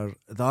are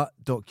that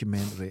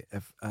documentary.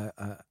 If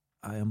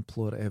I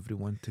implore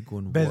everyone to go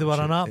and but watch they were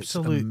an it. It's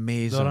absolute.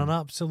 amazing. They were an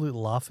absolute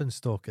laughing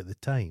stock at the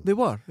time. They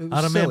were. It was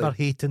I remember silly.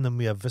 hating them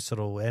with a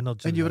visceral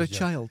energy. And you when were I a was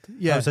young. child. I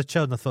Yeah. was a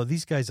child and I thought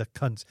these guys are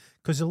cunts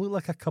because they look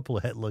like a couple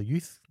of Hitler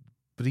Youth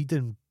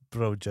breeding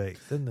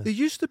projects, didn't They they?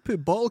 used to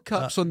put bottle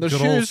caps on their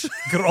shoes.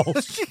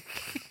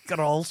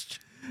 Grolsch.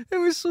 It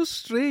was so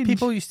strange.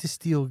 People used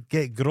to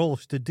get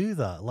Grolsch to do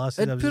that. Last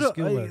time I and was put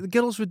in it, school. the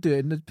girls would do it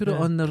and they'd put it Yeah.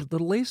 on their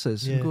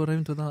laces Yeah. and go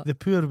around with that. The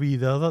poor wee,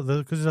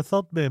 because there's a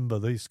third member,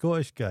 the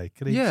Scottish guy.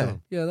 Craig Yeah,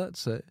 Song. yeah,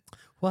 that's it.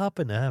 What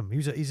happened to him?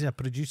 He's a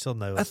producer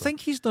now. I think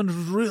he's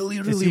done really,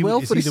 Is really he,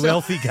 well is for he the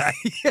himself. wealthy guy?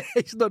 Yeah,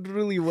 he's done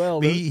really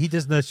well. But he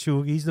doesn't have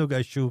show. He's not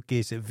got a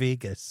showcase at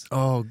Vegas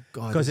Oh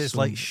God! because it's so-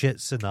 like shit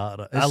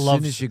Sinatra. as I love.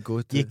 soon as you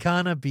go to. You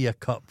cannot be a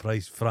cut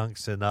price Frank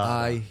Sinatra.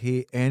 I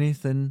hate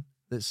anything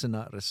that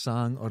Sinatra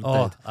sang or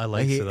Oh, did. I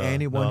like I hate Sinatra.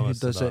 anyone No, I'm who a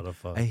does it. Sinatra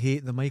fan. I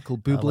hate the Michael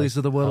I Bublé's like-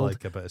 of the world. I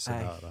like a bit of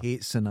Sinatra. I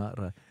hate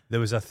Sinatra. There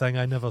was a thing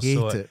I never Hate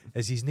saw. it.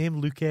 Is his name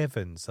Luke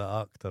Evans, that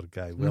actor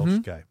guy,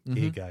 Welsh guy,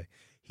 gay mhm. guy?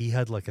 He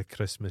had like a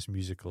Christmas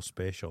musical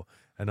special,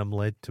 and I'm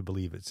led to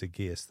believe it's the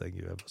gayest thing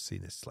you've ever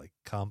seen. It's like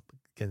camp,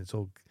 and it's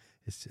all.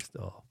 It's just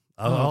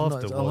I'll have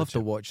to watch. I'll have to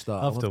it. watch that. I'll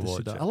I'll have to see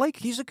watch that. it. I like.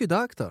 He's a good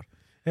actor.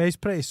 Yeah, he's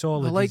pretty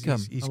solid. I like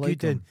He's- him. He's I good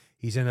like in. him.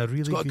 He's in a really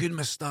He's got a good. good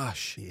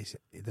moustache.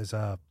 There's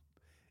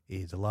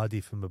the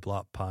laddie from the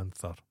Black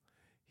Panther.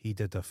 He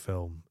did a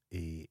film,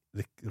 the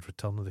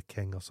Return of the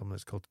King or something.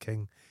 It's called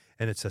King,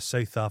 and it's a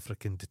South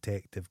African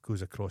detective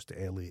goes across to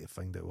LA to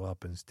find out what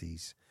happens to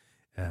his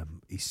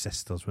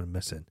sisters went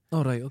missing.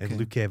 All right. Okay. And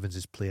Luke Evans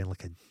is playing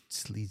like a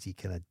sleazy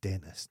kind of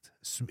dentist.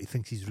 He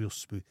thinks he's real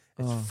smooth.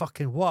 It's Oh.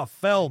 fucking what a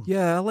film.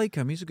 Yeah, I like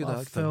him. He's a good What a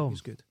actor. film.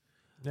 He's good.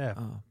 Yeah.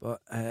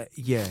 But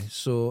yeah.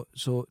 So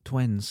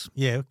twins.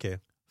 Yeah. Okay.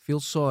 Feel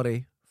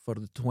sorry for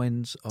the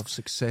twins of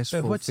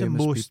successful But what's the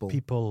famous most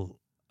people.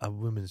 a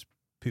woman's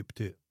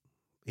pooped out?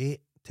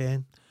 8,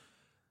 10?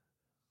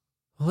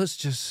 Let's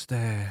just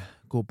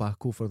go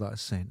back over that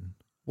sentence.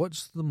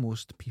 What's the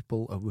most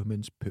people a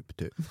woman's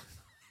pooped out?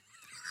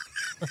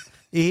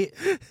 8?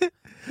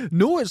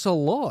 No, it's a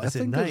lot. Is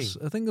it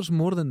I think there's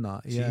more than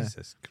that. Yeah,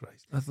 Jesus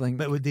Christ. I think.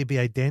 But would they be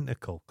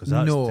identical? Because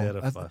that's No,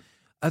 terrifying.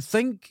 I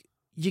think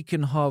you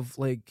can have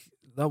like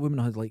that woman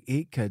had like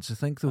 8 kids. I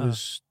think there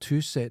was 2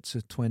 sets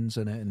of twins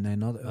in it, and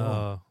then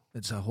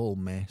it's a whole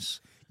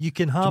mess. You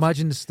can Can you have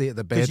imagine the state of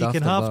the bed because you after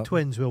can have that.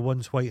 twins where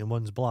one's white and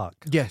one's black.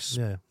 Yes,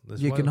 Yeah,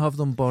 that's you can wild. have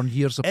them born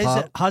years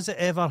apart. Has it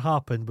ever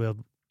happened where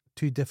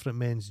 2 different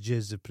men's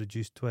jizz have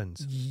produced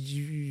twins?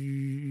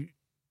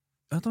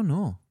 I don't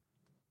know.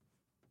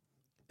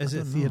 Is I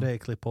it don't know.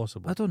 theoretically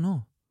possible? I don't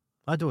know.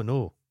 I don't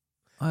know.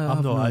 I I'm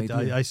have not. no I,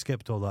 idea. I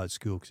skipped all that at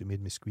school because it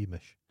made me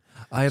squeamish.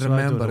 I So I don't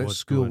remember know at what's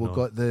school we going on.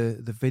 got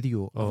the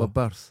video of Oh. a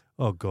birth.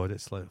 Oh God,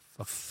 it's like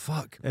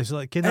Fuck. it's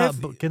like can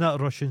Every- that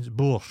Russians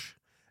borscht?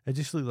 It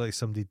just looked like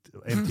somebody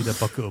emptied a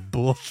bucket of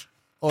borscht.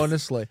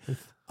 Honestly,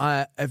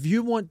 if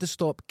you want to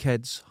stop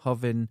kids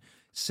having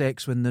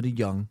sex when they're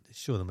young,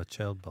 Show them a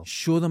childbirth.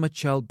 show them a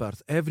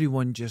childbirth.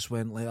 Everyone just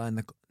went like that in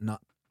the nah.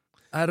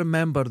 I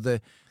remember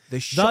the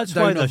That's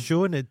shutdown why they're of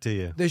showing it to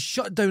you. the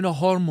shutdown of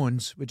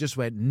hormones. We just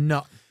went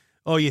nut.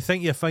 Oh, you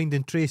think you're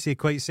finding Tracy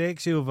quite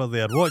sexy over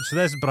there? Watch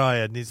this,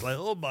 Brian. He's like,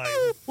 oh my.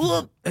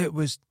 It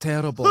was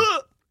terrible.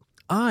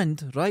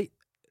 And right,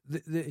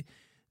 the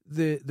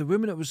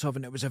woman that was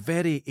having it was a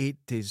very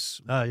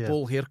 80s Ah, yeah.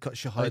 bowl haircut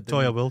she had. Like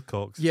Toya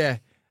Wilcox. Yeah,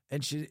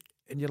 and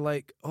you're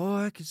like, oh,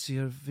 I could see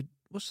her.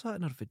 What's that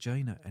in her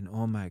vagina? And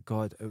oh my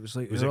god, it was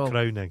like Was we were it all-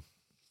 crowning?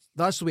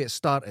 That's the way it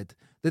started.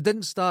 They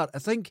didn't start. I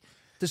think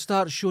to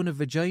start showing a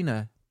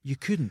vagina, you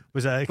couldn't,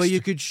 Was it? but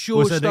you could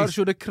was it start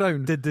showing a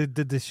crown. Did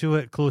they show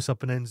it close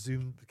up and then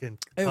zoom again?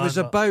 It was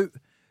about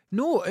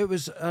No, it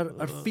was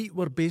our feet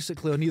were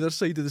basically on either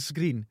side of the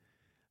screen,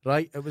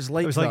 right? It was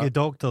like It was that. like a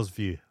doctor's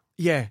view.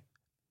 Yeah,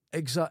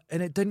 exact.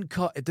 And it didn't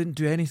cut. It didn't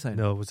do anything.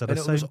 No, was that and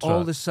a it was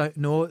all soundtrack? the sound.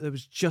 No, it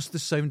was just the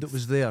sound that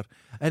was there,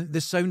 and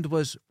the sound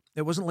was.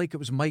 It wasn't like it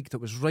was mic'd.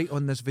 It was right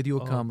on this video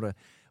camera,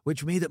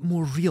 which made it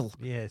more real,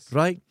 Yes.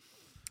 right?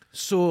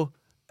 So,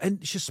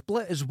 and she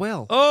split as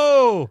well.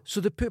 Oh!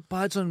 So they put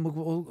pads on. We'll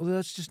go, oh,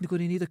 that's just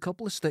going to need a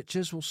couple of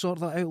stitches. We'll sort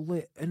that out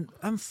later. And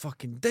I'm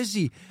fucking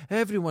dizzy.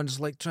 Everyone's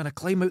like trying to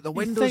climb out the You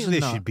windows think and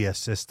there that. should be a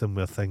system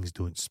where things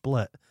don't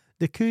split?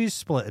 The coos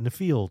split in the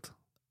field.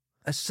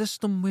 A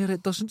system where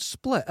it doesn't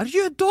split. Are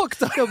you a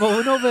doctor? Yeah, well,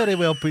 we're not very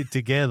well put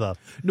together.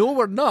 No,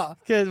 we're not.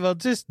 Okay, we're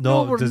just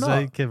No, not we're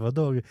designed. not. Okay,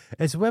 we're not.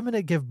 It's women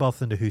that give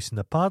birth in the house in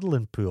a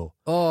paddling pool.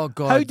 Oh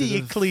God! How do you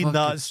they're clean fucking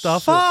that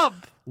stuff so- up?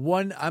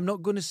 One, I'm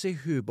not going to say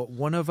who, but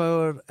one of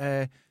our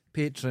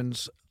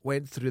patrons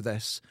went through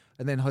this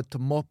and then had to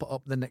mop it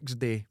up the next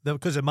day.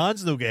 Because the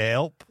man's not get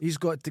help. He's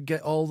got to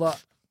get all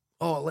that.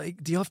 Oh,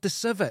 like, do you have to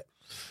sieve it?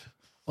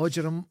 Oh,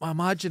 do you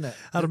imagine it?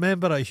 I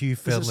remember at Hugh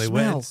There's a Finlay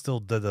smell. went still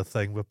did a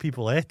thing where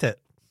people ate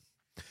it.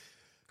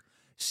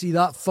 See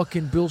that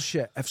fucking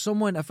bullshit. If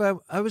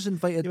I was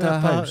invited You to were a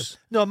part- house,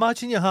 No,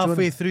 imagine you're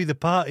halfway through the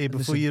party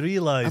before listen, you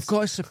realise. I've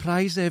got to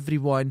surprise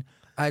everyone.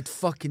 I'd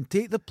fucking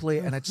take the plate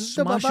and I'd No,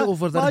 smash but it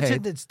over their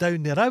imagine head. it's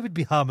down there. I would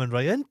be hammering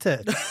right into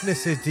it. And they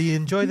said, "Do you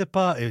enjoy the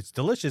party? It's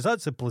delicious.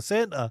 That's a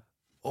placenta."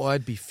 Oh,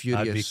 I'd be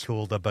furious. I'd be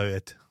cold about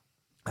it.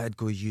 I'd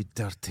go, you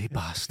dirty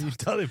bastard. You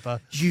dirty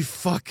bastard. You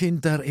fucking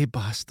dirty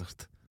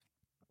bastard.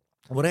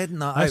 We're editing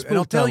that I out. And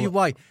I'll spoke to tell a you lo-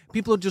 why.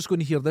 People are just going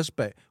to hear this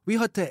bit. We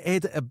had to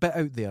edit a bit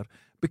out there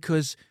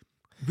because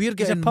we're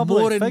getting public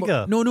more and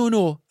figure. more.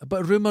 No.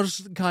 But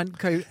rumours can't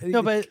count.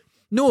 No, but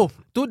No,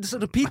 don't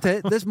repeat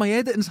it. This my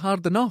editing's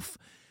hard enough.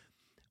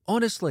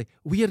 Honestly,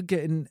 we had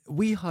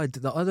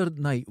the other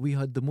night, we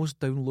had the most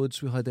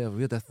downloads we had ever.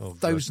 We had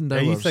 1,000 Are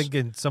hours. you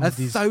thinking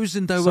somebody's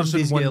 1,000 hours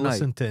somebody's in one going to night.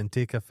 listen to it and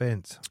take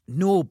offence?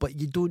 No, but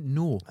you don't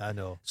know. I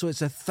know. So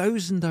it's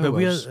 1,000 But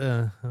we're hours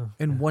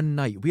in one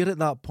night. We're at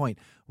that point.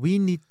 We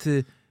need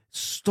to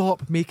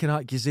stop making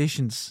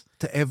accusations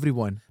to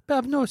everyone.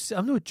 But I'm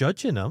not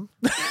judging him.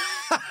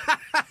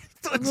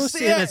 Don't I'm not say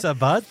saying it. it's a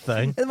bad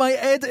thing. And my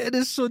editing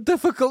is so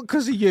difficult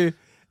because of you.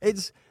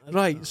 It's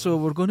right. So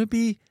we're going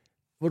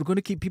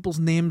to keep people's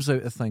names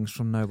out of things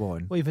from now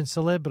on. Well, even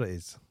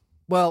celebrities.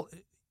 Well,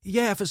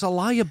 yeah, if it's a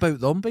lie about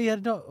them, But you're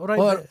not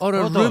right. Or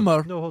a hold on.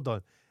 rumour. No, hold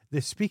on.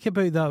 They speak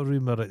about that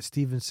rumour that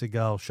Steven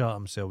Seagal shot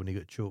himself when he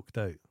got choked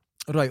out.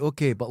 right?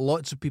 Okay, but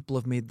lots of people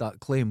have made that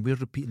claim. We're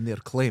repeating their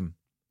claim.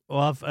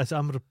 Well, as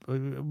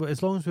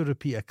long as we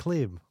repeat a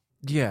claim.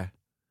 Yeah.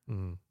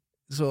 Mm.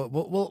 So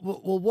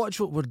we'll watch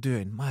what we're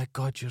doing. My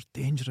God, you're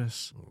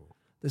dangerous.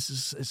 It's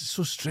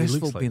so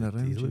stressful being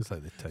around He you. looks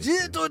like the type.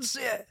 Yeah, don't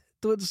say it.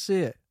 Don't say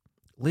it.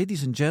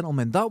 Ladies and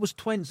gentlemen, that was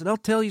Twins, and I'll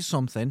tell you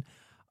something.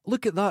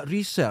 Look at that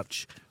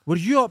research. Were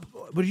you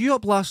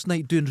up last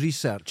night doing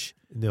research?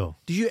 No.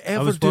 Do you I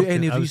ever was do working-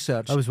 any I was-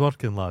 research? I was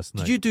working last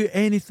night. Did you do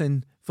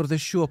anything for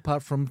this show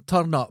apart from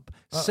turn up,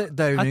 sit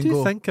down, I and do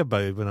go? think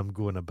about it when I'm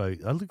going about.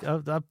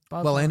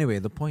 Well, anyway,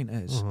 the point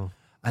is,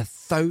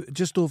 Uh-huh.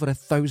 just over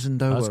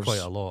 1,000 hours. That's quite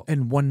a lot.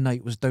 In one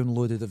night was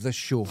downloaded of this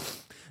show.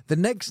 The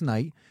next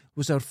night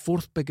was our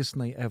fourth biggest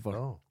night ever.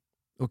 Oh.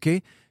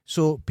 Okay,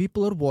 so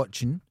people are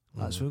watching.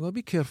 That's why we've got to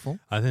be careful.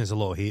 I think there's a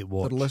lot of hate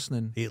watch. They're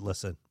listening. Hate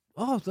listen.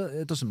 Oh,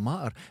 it doesn't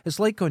matter. It's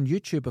like on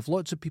YouTube. If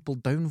lots of people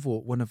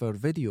downvote one of our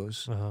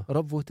videos Uh-huh.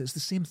 or upvote it, it's the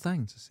same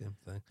thing. It's the same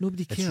thing.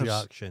 Nobody It's cares.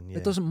 reaction. Yeah.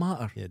 It doesn't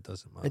matter. Yeah, it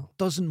doesn't matter. It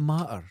doesn't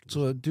matter.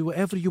 So do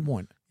whatever you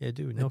want. Yeah,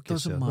 do knock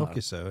doesn't yourself. Knock matter.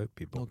 yourself out,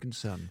 people. No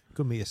concern.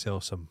 Go make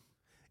yourself some.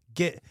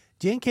 Do you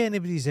think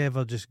anybody's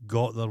ever just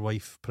got their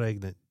wife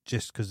pregnant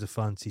just because they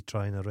fancy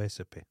trying a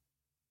recipe?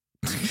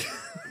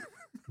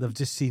 They've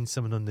just seen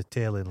someone on the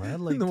telly and like, I'd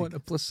like They to. want a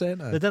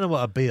placenta. They don't know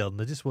what a bairn.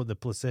 They just want the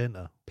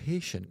placenta.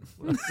 Patient.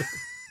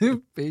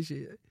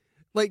 Patient.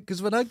 Like,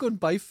 because when I go and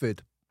buy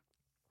food,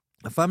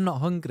 if I'm not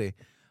hungry,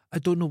 I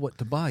don't know what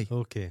to buy.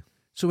 Okay.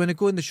 So when I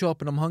go in the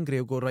shop and I'm hungry,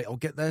 I'll go, right, I'll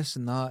get this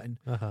and that, and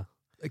Uh-huh.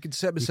 I can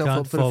set You myself can't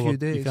up for a few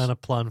days. You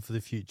can't plan for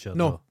the future.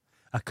 No. though.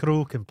 A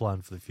crow can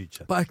plan for the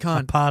future. But I A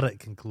can't. parrot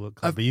can plan,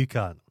 but you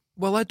can't.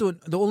 Well, I don't.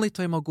 The only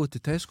time I'll go to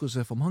Tesco's is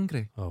if I'm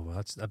hungry. Oh, well,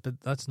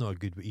 that's not a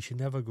good way. You should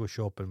never go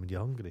shopping when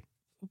you're hungry.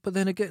 But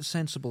then I get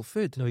sensible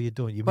food. No, you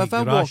don't. You But make if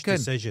I rash walk in-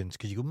 decisions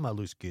because you go, that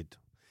looks good.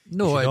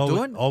 No, You I should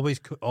don't.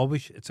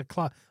 Always, it's a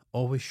class.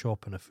 Always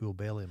shop on a full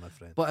belly, my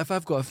friend. But if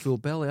I've got a full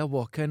belly, I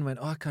walk in and went,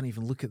 oh, I can't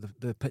even look at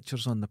the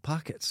pictures on the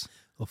packets.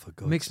 Oh, for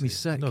God's Makes me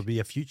sake. sick. No, be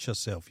your future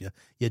self.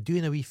 You're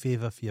doing a wee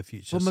favour for your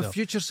future Well, self. my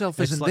future self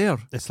It's isn't like, there.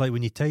 It's like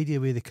when you tidy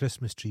away the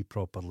Christmas tree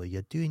properly.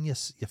 You're doing your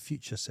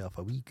future self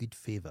a wee good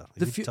favour.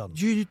 A good turn.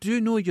 You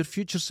do know your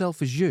future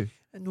self is you.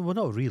 No, well,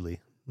 not really.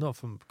 Not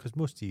from because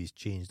most of you's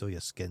changed. All your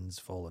skin's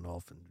fallen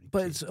off, and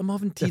But I'm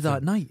having tea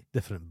that Different. night.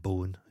 different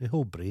bone. The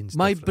whole brain's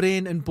My different.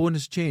 brain and bone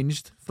has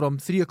changed from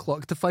 3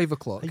 o'clock to 5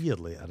 o'clock. A year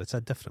later, it's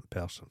a different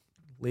person.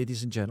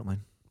 Ladies and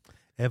gentlemen,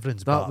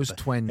 Everyone's that back, was but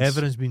Twins.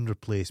 Everyone's been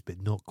replaced,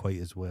 but not quite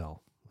as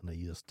well in a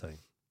year's time.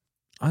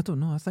 I don't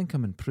know. I think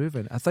I'm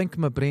improving. I think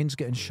my brain's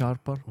getting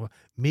sharper. Well,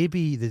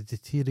 maybe the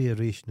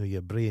deterioration of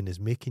your brain is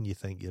making you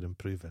think you're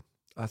improving.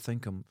 I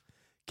think I'm...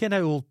 Ken how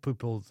old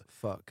people...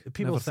 Fuck.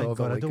 People Never think, thought of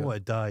it God, I like don't it. want to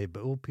die,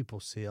 but old people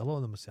say, a lot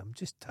of them say, I'm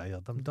just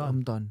tired, I'm done.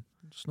 I'm done.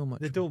 There's no much.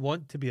 They don't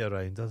want to be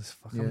around. That's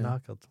fucking Yeah.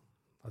 knackered.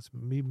 That's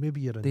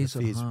maybe you're in Days the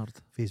are phase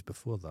hard.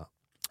 before that.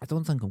 I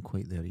don't think I'm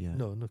quite there yet.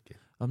 No, okay.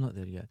 I'm not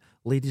there yet.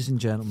 Ladies and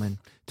gentlemen,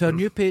 to our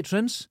new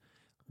patrons,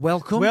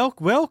 welcome.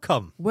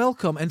 Welcome.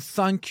 Welcome and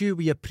thank you.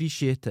 We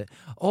appreciate it.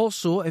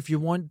 Also, if you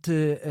want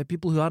to,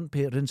 people who aren't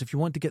patrons, if you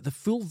want to get the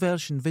full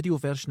version, video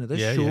version of this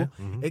show,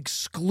 Mhm.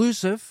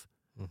 exclusive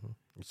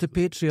to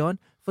Patreon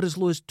for as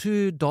low as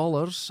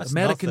 $2 That's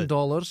American nothing.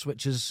 dollars,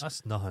 which is,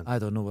 That's nothing. I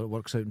don't know what it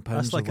works out in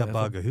pounds. That's like or a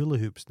whatever. bag of hula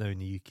hoops now in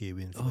the UK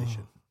with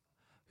inflation.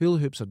 Hula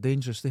hoops are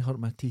dangerous. They hurt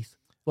my teeth.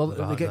 Well,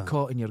 Right, they get that.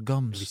 caught in your Have you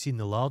gums. seen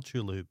the large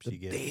hula hoops They're you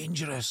get?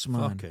 dangerous,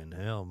 man. Fucking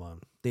hell, man.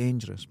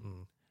 Dangerous.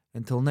 Mm.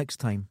 Until next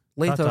time.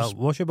 Later. Ta-ta.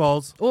 Wash your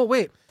balls. Oh,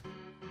 wait.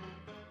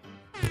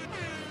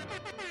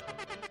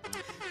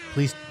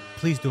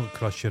 Please don't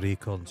crush your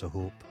acorns of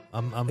hope.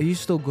 I'm Are you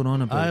still going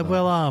on about I that?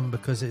 well am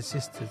because it's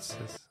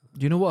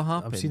Do you know what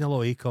happened? I've seen a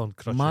lot of acorn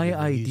crushing.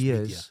 in the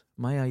news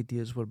My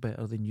ideas were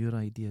better than your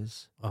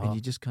ideas, Uh-huh. and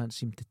you just can't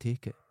seem to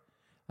take it.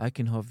 I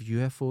can have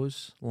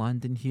UFOs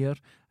landing here.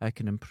 I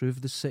can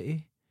improve the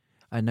city.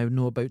 I now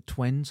know about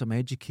twins. I'm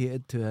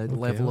educated to a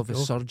level of a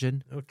okay.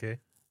 surgeon. media. Okay.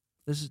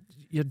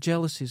 Your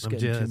jealousy is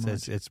getting too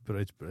much. It's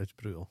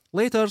brutal.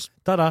 Laters.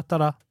 Ta-da,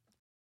 ta-da.